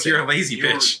 You're a lazy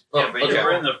bitch. Oh, Yeah, but you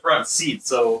were in the front seat,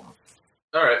 so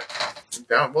All right.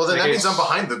 Down. Well, then that Okay. means I'm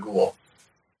behind the ghoul.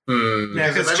 Yeah,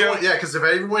 Because because Joe if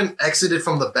everyone exited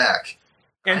from the back,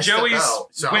 and I step Joey's out,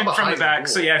 so I'm went from behind the the back.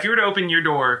 ghoul. So yeah, if you were to open your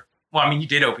door, Well, I mean, you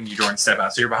did open your door and step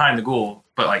out, so you're behind the ghoul.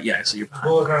 But like, yeah, so you're behind.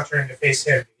 Bull gonna turn to face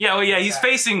him. Yeah, well, yeah, he's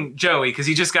facing Joey because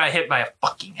he just got hit by a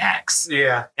fucking axe.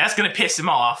 Yeah. That's gonna piss him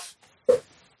off.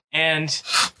 And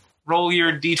roll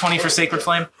your d20 for Sacred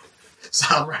Flame. So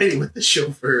I'm riding with the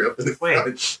chauffeur up in the Wait.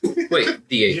 front. Wait,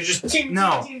 D8. You just ting,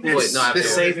 No, ting, it's Wait, no, I have the to-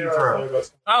 saving throw.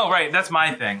 Oh, right, that's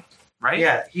my thing, right?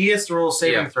 Yeah, he has to roll a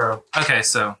saving Yeah. throw. Okay,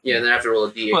 so Yeah, and then I have to roll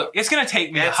a D8. look, it's gonna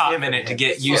take me a That's hot different. minute to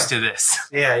get used to this.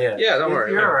 Yeah, yeah. Yeah, don't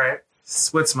worry. You're all right.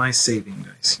 What's my saving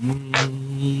dice?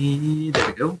 There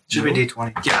we go. Should be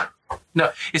D20. Yeah.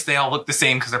 No, it's they all look the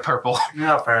same because they're purple.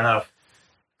 No, fair enough.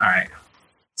 All right.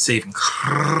 Saving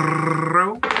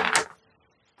throw.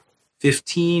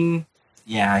 15.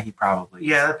 Yeah, he probably.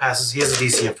 Yeah, that passes. He has a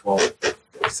DC of 12.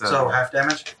 So half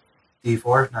damage?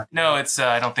 D4? Not No, it's.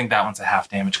 I don't think that one's a half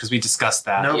damage because we discussed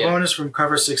that. No Yeah. bonus from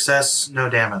cover success, no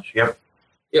damage. Yep.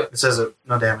 Yep. It says it,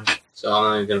 no damage. So I'm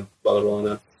not even going to bother rolling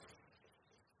that.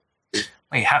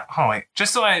 Wait, wait.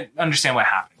 Just so I understand what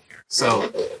happened here.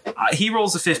 So he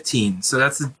rolls a 15. So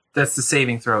that's the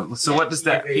saving throw. So what does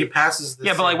that? He passes this.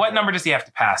 Yeah, but like, what number does he have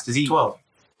to pass? Does he? 12.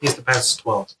 He has to pass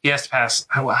 12. He has to pass.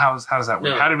 How does that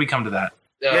work? No. How did we come to that?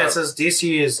 Yeah, it says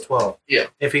DC is 12. Yeah.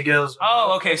 If he goes.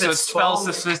 Oh, okay. if So it's spells.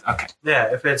 12, Okay.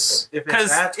 Yeah, if it's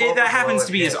Because at 12 that or happens below,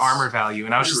 to be it his hits. armor value,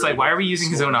 and I was just like, why are we using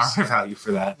his own armor value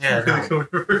for that? Yeah, no.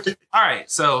 All right,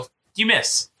 so you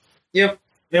miss. Yep,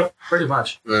 pretty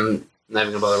much. I'm not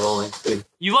even going to bother rolling.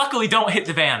 You luckily don't hit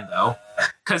the van though,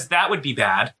 because that would be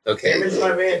bad. Okay. Damage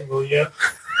my van, will you?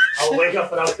 I'll wake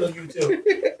up and I'll kill you too.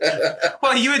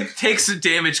 Well, you would take some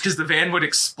damage because the van would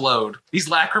explode. These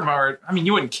lacrima, I mean,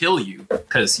 you wouldn't kill you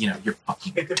because you're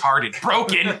fucking retarded,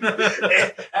 broken.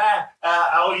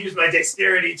 I'll use my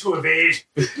dexterity to evade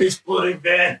exploding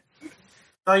van.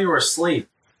 thought you were asleep.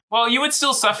 Well, you would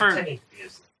still suffer. Pretending to be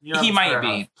asleep. Yeah, He might fair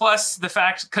be. enough. Plus the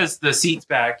fact, because the seat's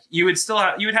back, you would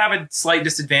have a slight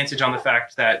disadvantage on the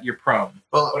fact that you're prone.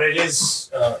 Well, But it is.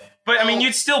 But I mean,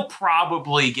 you'd still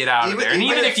probably get out of Even- there, and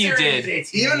even even if you dexterity is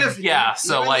did, 18. even if yeah.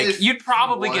 So even like, if you'd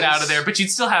probably he get out of was- there, but you'd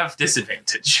still have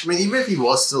disadvantage. I mean, even if he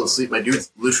was still asleep, my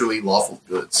dude's literally lawful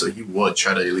good, so you would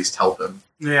try to at least help him.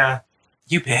 Yeah.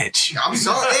 You bitch. I'm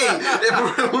sorry.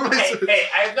 Hey,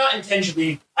 I did not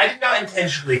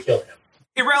intentionally kill him.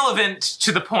 Irrelevant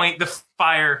to the point. The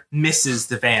fire misses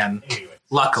the van. Anyway.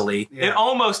 Luckily, Yeah. it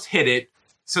almost hit it.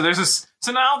 So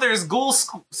so now there's ghoul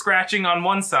scratching on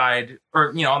one side, or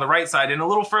on the right side, and a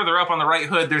little further up on the right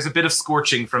hood, there's a bit of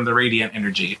scorching from the radiant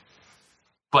energy.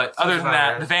 But other than about that,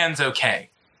 right. the van's okay.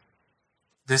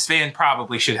 This van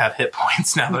probably should have hit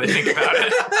points now that I think about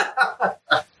it.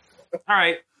 All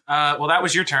right. Well, that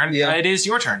was your turn. Yeah. It is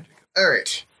your turn. All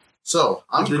right. So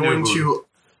I'm The going new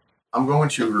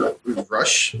to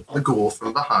rush the ghoul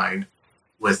from behind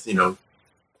with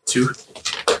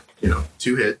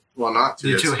two hit. Well, not two.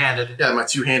 The hits. two-handed. Yeah, my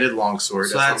two-handed longsword.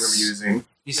 So that's what I'm that's- gonna be using.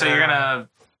 So you're gonna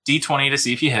D20 to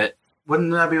see if you hit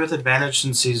Wouldn't that be with advantage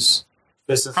since he's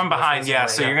from behind. Yeah.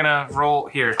 So you're gonna roll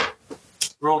here,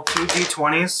 roll 2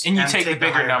 D20s and you take the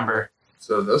bigger higher number.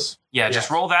 So this Yeah, just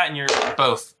roll that, and you're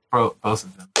both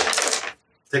of them.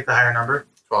 Take the higher number.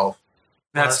 12.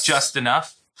 That's Plus- just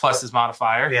enough. Plus his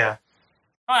modifier. Yeah,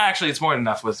 Oh, actually, it's more than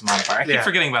enough with his modifier. I keep Yeah.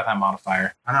 forgetting about that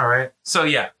modifier. I know, right? So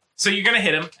yeah. So you're gonna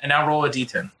hit him, and now roll a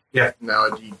D10. Now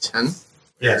a D10.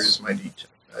 Yes. Where's my D10?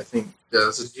 I think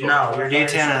this is 12. No, your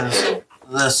D10 is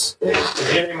this. Does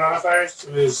he have any modifiers to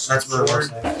his That's what it was.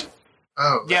 sword?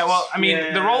 Oh. Yeah. Well, I mean,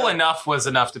 the Yeah. roll enough was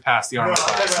enough to pass the No, armor I'm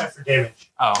talking class. about it for damage.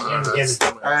 Oh.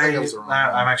 I think it was the wrong one.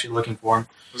 I'm actually looking for him.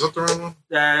 Was that the wrong one?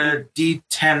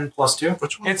 D10 plus 2.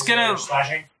 Which one? It's was gonna.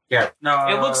 Slashing. Yeah. No.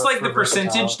 It looks like for the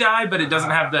percentage versatile. die, but it doesn't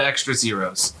have the extra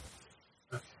zeros.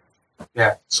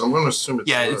 it? So I'm going to assume it's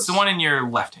Yeah, this. it's the one in your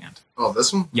left hand. Oh,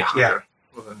 this one? Yeah. Yeah. Okay.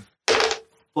 Well, then.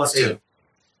 Plus 8. 2.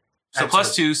 So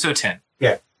plus 2, so 10.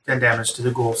 10 damage to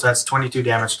the ghoul. So that's 22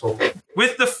 damage total.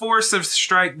 With the force of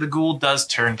strike, the ghoul does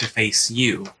turn to face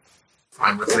you.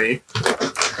 Fine with me.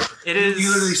 It is.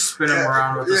 You literally spin him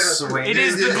around with a Yeah. swing. It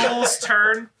is the Yeah. ghoul's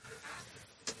turn.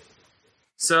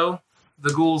 So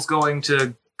the ghoul's going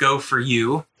to go for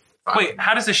you. Fine. Wait,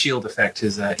 how does a shield affect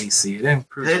his AC? It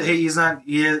improves. He's not.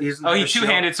 He's Oh, he's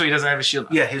two-handed, so he doesn't have a shield.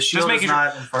 Yeah, his shield is making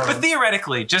not in front But of him.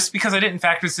 theoretically, just because I didn't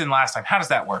factor this in last time, how does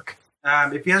that work?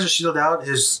 If he has a shield out,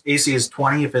 his AC is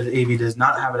 20. If he does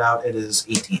not have it out, it is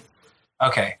 18.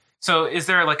 Okay. So is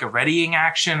there like a readying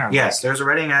action? Or Yes, there's a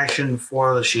readying action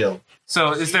for the shield.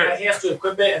 So is there? He has to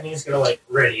equip it, and then he's gonna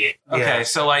ready it. Okay. Yeah.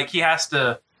 So like he has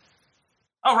to.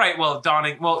 Oh right. Well,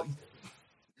 donning. Well,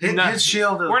 His, No, his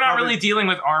shield is we're not probably- really dealing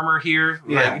with armor here.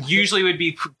 Yeah. Like, usually we'd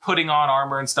be putting on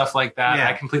armor and stuff like that. Yeah.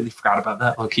 I completely forgot about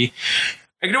that, low-key.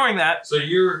 ignoring that. So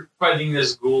you're fighting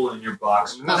this ghoul in your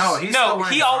box. No, he's still No, wearing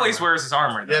he his always armor. wears his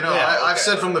armor. though. Yeah, no, Yeah, I've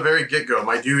said from the very get-go,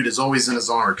 my dude is always in his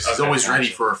armor because he's Okay, always ready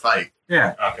gotcha. for a fight.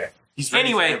 Yeah. Okay. He's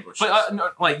ready for Anyway, ambushes. but no,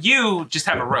 like you just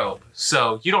have a robe,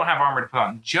 so you don't have armor to put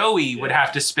on. Joey would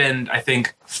have to spend, I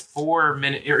think, 4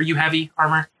 minutes. Are you heavy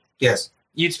armor? Yes.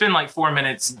 You'd spend like 4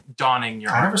 minutes donning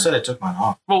your I armor. never said I took mine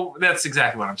off. Well, that's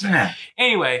exactly what I'm saying. Yeah.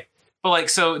 Anyway, but like,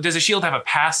 so does a shield have a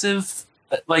passive,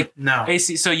 like No.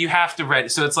 AC? So you have to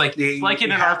read. So it's like Yeah, you- like in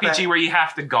you an have RPG that- where you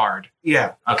have to guard.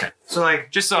 Yeah. Okay. So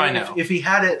like, Just so I know. if he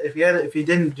had it, if he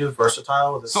didn't do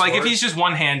versatile with his So like, if sword, he's just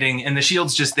one handing and the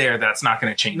shield's just there, that's not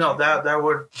going to change. no,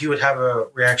 he would have a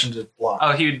reaction to block.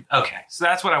 Oh, he would. Okay, so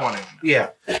that's what I wanted to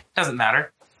know. Yeah. Doesn't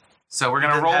matter. So we're He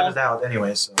gonna didn't have roll. it out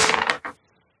anyway. So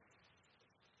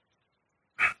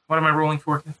What am I rolling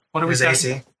for? What are we his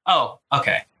saying? AC, Oh,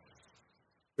 okay.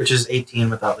 which is 18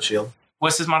 without the shield.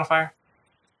 What's his modifier?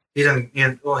 He doesn't.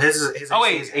 Well, his AC Oh,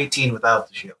 wait. is 18 without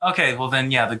the shield. Okay, well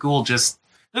then, yeah, the ghoul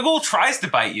tries to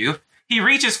bite you. He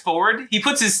reaches forward. He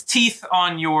puts his teeth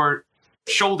on your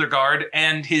shoulder guard,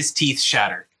 and his teeth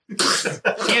shatter.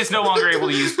 He is no longer able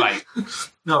to use bite.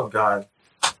 No, God.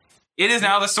 It is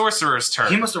now the sorcerer's He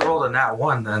turn. must have rolled a nat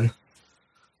 1 then.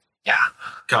 Yeah.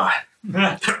 God.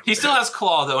 He still has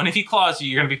claw though, and if he claws you,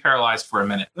 you're going to be paralyzed for a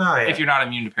minute. Oh yeah. If you're not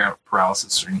immune to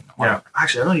paralysis or yeah. whatever.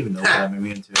 Actually, I don't even know what I'm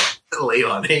immune to. lay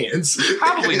on hands.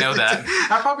 Probably know that.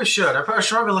 I probably should. I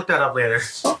should probably look that up later.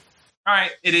 All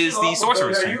right, it is the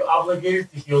sorcerer's Are turn. you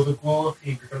obligated to heal the ghoul if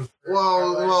he becomes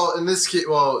Well, in this case,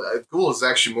 ghoul is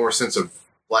actually more a sense of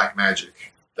black magic.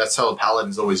 That's how the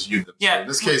paladins always viewed them. Yeah, So in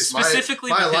this case,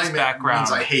 specifically my with his alignment background.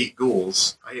 means I hate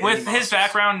ghouls. I hate With any his monsters.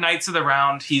 background, Knights of the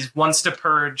Round, he wants to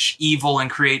purge evil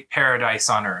and create paradise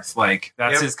on Earth. Like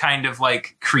that's Yep. his kind of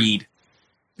like creed.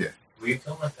 Will you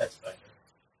kill my pet spider?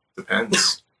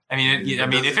 Depends. I mean,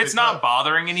 if it's not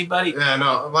bothering anybody, Yeah,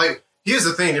 no. Like, here's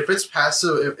the thing: if it's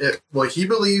passive, he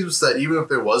believes that even if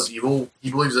there was evil,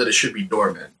 he believes that it should be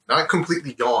dormant, not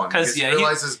completely gone. 'Cause, he yeah, he-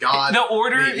 realizes God. the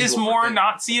Order made is evil for more things.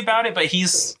 Nazi about it, but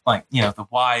he's like, the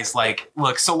wise, like,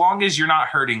 look, so long as you're not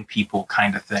hurting people,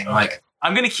 kind of thing. Okay. Like,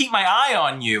 I'm gonna keep my eye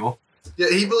on you. Yeah,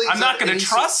 he believes. I'm not that gonna he's-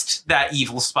 trust that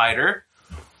evil spider.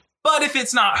 But if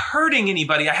it's not hurting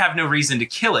anybody, I have no reason to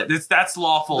kill it. That's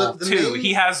lawful The too. main-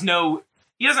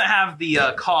 He doesn't have the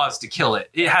cause to kill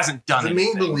it. It hasn't done The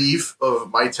anything. main belief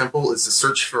of my temple is to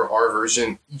search for our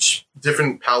version, each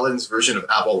different paladin's version of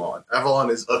Avalon. Avalon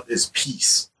is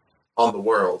peace on the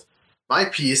world. My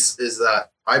peace is that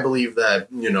I believe that,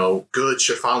 good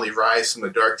should finally rise from the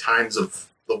dark times of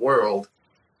the world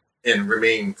and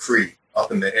remain free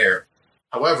up in the air.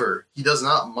 However, he does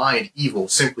not mind evil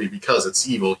simply because it's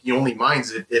evil. He only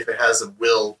minds it if it has a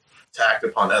will to act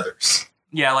upon others.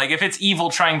 Yeah, like if it's evil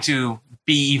trying to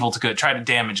be evil to good, try to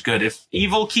damage good. If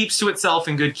evil keeps to itself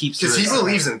and good keeps to Because he itself.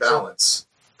 believes in balance.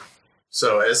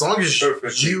 So as long as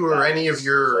you or any of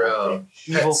your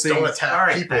Evil pets don't things. attack All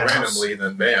right, people Thanos. randomly,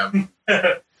 then bam.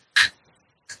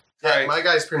 Right. My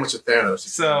guy's pretty much a Thanos.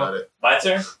 So- About it. My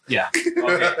turn? Yeah.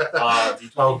 Okay.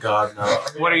 Oh God, no.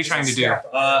 What are you trying to do?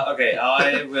 Okay,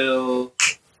 I will.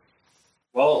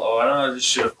 Well, I don't know. Just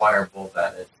shoot a firebolt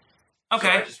at it.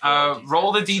 Okay. So I just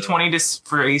Roll the roll a D10, D20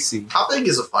 for AC. How big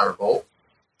is a firebolt?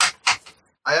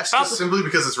 I asked About this simply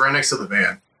because it's right next to the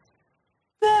van.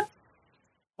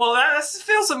 Well, that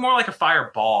feels more like a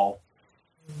fireball.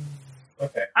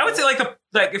 Okay. I would say like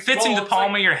it fits in Well, the it's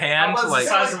palm like- of your hand. How about Like the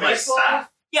size of my staff?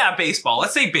 yeah, baseball.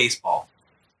 Let's say baseball.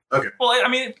 Okay. Well, I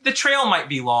mean, the trail might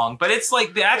be long, but it's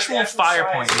like the actual fire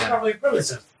point. Size, Yeah. Probably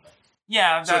says.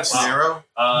 Yeah, So it's that's narrow?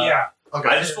 Yeah. Okay.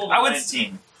 I just rolled I a would-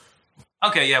 19.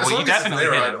 okay. Yeah, As well, you long as it's definitely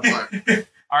narrow, hit I it. don't mind.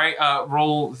 All right,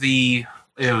 roll the.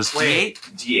 It was Wait.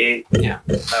 D8. D8. Yeah.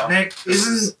 That one. Nick, This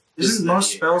is isn't the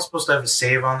most D8. spells supposed to have a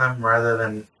save on them rather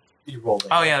than you roll them?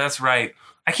 Oh yeah, that's right.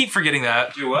 I keep forgetting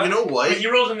that. Do what? You know what?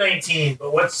 You rolled a 19,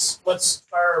 but what's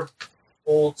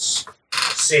Firebolt's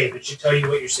save? It should tell you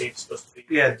what your save is supposed to be.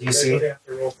 Yeah, DC. Is that what they have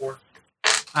to roll for?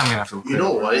 I'm gonna have to. You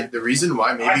know what? The reason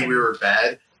why maybe we were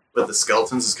bad with the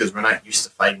skeletons is because we're not used to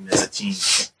fighting as a team.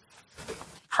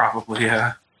 Probably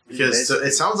yeah. Because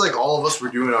it sounds like all of us were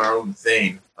doing our own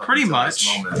thing. up Pretty until this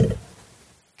much. moment.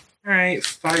 All right,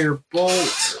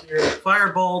 firebolt.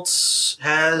 Firebolt Well,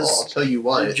 I'll has tell you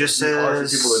what. It just it's hard for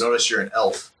says- people to notice you're an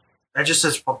elf. that just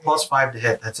says +5 to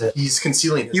hit. That's it. He's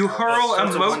concealing his You powers. hurl a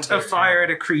That's a mote one-time of fire at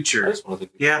a I creature just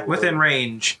wanted to be Yeah, cool. within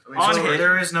range. I mean, On so hit.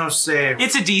 There is no save.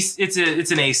 It's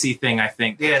it's an AC thing, I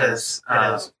think. Yeah, it because, is.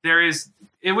 It is. There is.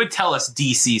 It would tell us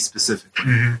DC specifically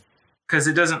Mhm. because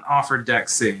it doesn't offer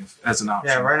Dex save as an option.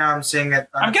 Yeah, right now I'm seeing it.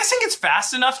 I'm guessing it's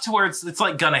fast enough to where it's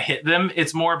like gonna hit them.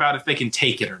 It's more about if they can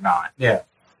take it or not. Yeah.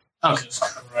 Okay. Jesus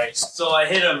Christ. So I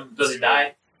hit him. Does he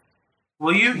die?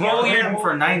 Well, you Roll hit your- him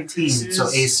for 19, so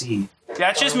AC.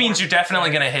 That just means you're definitely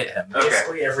going to hit him. Okay.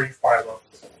 Basically every 5 levels.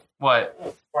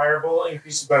 What? Firebolt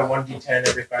increases by 1d10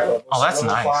 every 5 levels. Oh, that's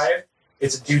level nice. 5,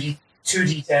 it's a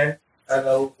 2d10. At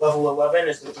level 11,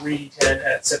 it's a 3d10.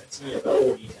 At 17, it's a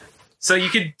 4d10. So you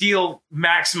could deal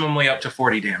maximally up to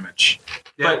 40 damage,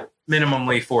 but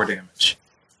minimally 4 damage.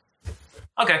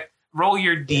 Okay. Roll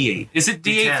your D8. Is it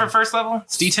D8 D10. for first level?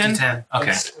 It's D10? D10.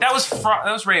 Okay. That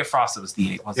was Ray of Frost that was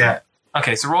D8, wasn't Yeah. it?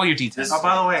 Okay, so roll your D10. Oh,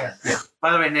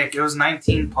 by the way, Nick, it was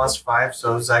 19 plus 5,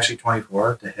 so it was actually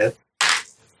 24 to hit.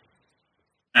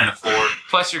 And a 4.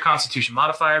 Plus your Constitution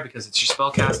modifier because it's your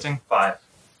spell casting. 5.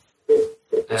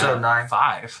 So 9.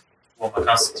 5. Well, my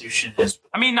Constitution is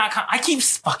I mean, I keep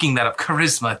fucking that up.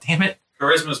 Charisma, damn it.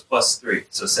 Charisma's plus 3,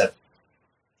 so 7.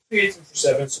 3 for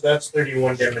 7, so that's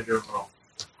 31 damage overall.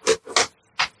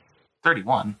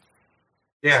 31.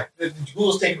 Yeah. The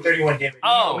ghoul's taking 31 damage.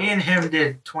 Oh. Me and him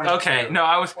did 20. Okay, no,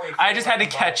 I just had to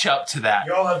catch up to that.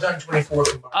 Y'all have done 24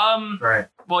 combined. Right.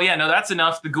 Well, yeah, no, that's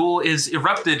enough. The ghoul is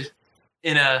erupted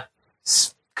in a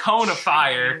cone of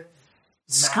fire,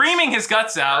 screaming his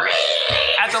guts out.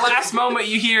 At the last moment,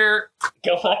 you hear,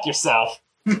 "Go fuck yourself."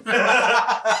 And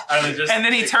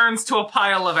then he turns to a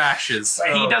pile of ashes.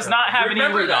 He does not have any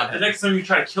Remember loot on that the him. next time you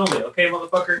try to kill me, okay,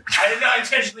 motherfucker? I did not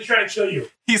intentionally try to kill you.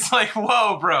 He's like,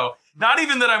 "Whoa, bro. Not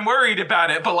even that I'm worried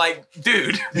about it, but like,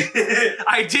 dude,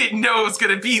 I didn't know it was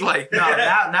gonna be like No,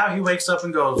 now he wakes up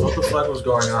and goes, what the fuck was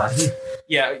going on?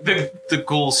 Yeah, the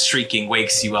ghoul shrieking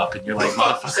wakes you up, and you're like,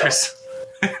 Fuck motherfuckers.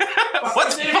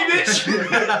 What's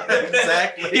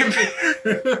Exactly.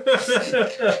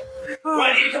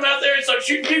 Why did you come out there and start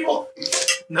shooting people?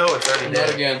 No, it's already Not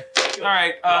dead. again. All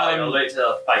right. I'll wait till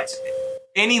the fight.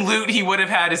 Any loot he would have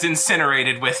had is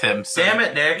incinerated with him. So. Damn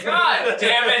it, Nick. God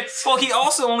damn it! Well, he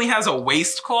also only has a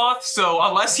waistcloth, so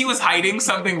unless he was hiding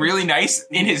something really nice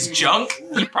in his junk,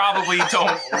 he probably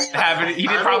don't have it. He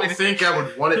did I probably don't think I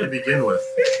would want it to begin with.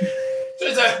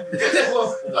 He's got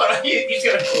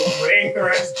a gold ring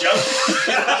around his junk. Just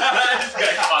got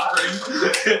a cock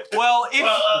ring. Well,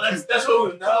 if That's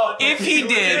what we know. If he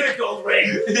did- a gold ring.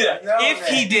 if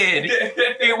he did,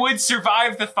 it would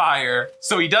survive the fire.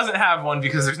 So he doesn't have one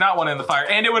because there's not one in the fire,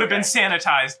 and it would have been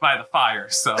sanitized by the fire.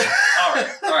 So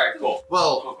Alright, cool.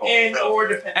 Well, And or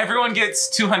depending. everyone gets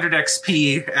 200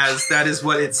 XP, as that is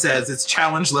what it says. Its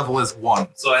challenge level is 1.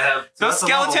 So I have Those that's a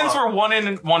level skeletons up. were 1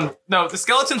 in 1. No, the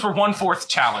skeletons were 1/4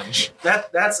 challenge.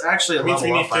 That's actually a it means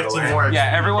level we need up, by the 15 way. more.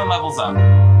 Yeah, everyone levels up.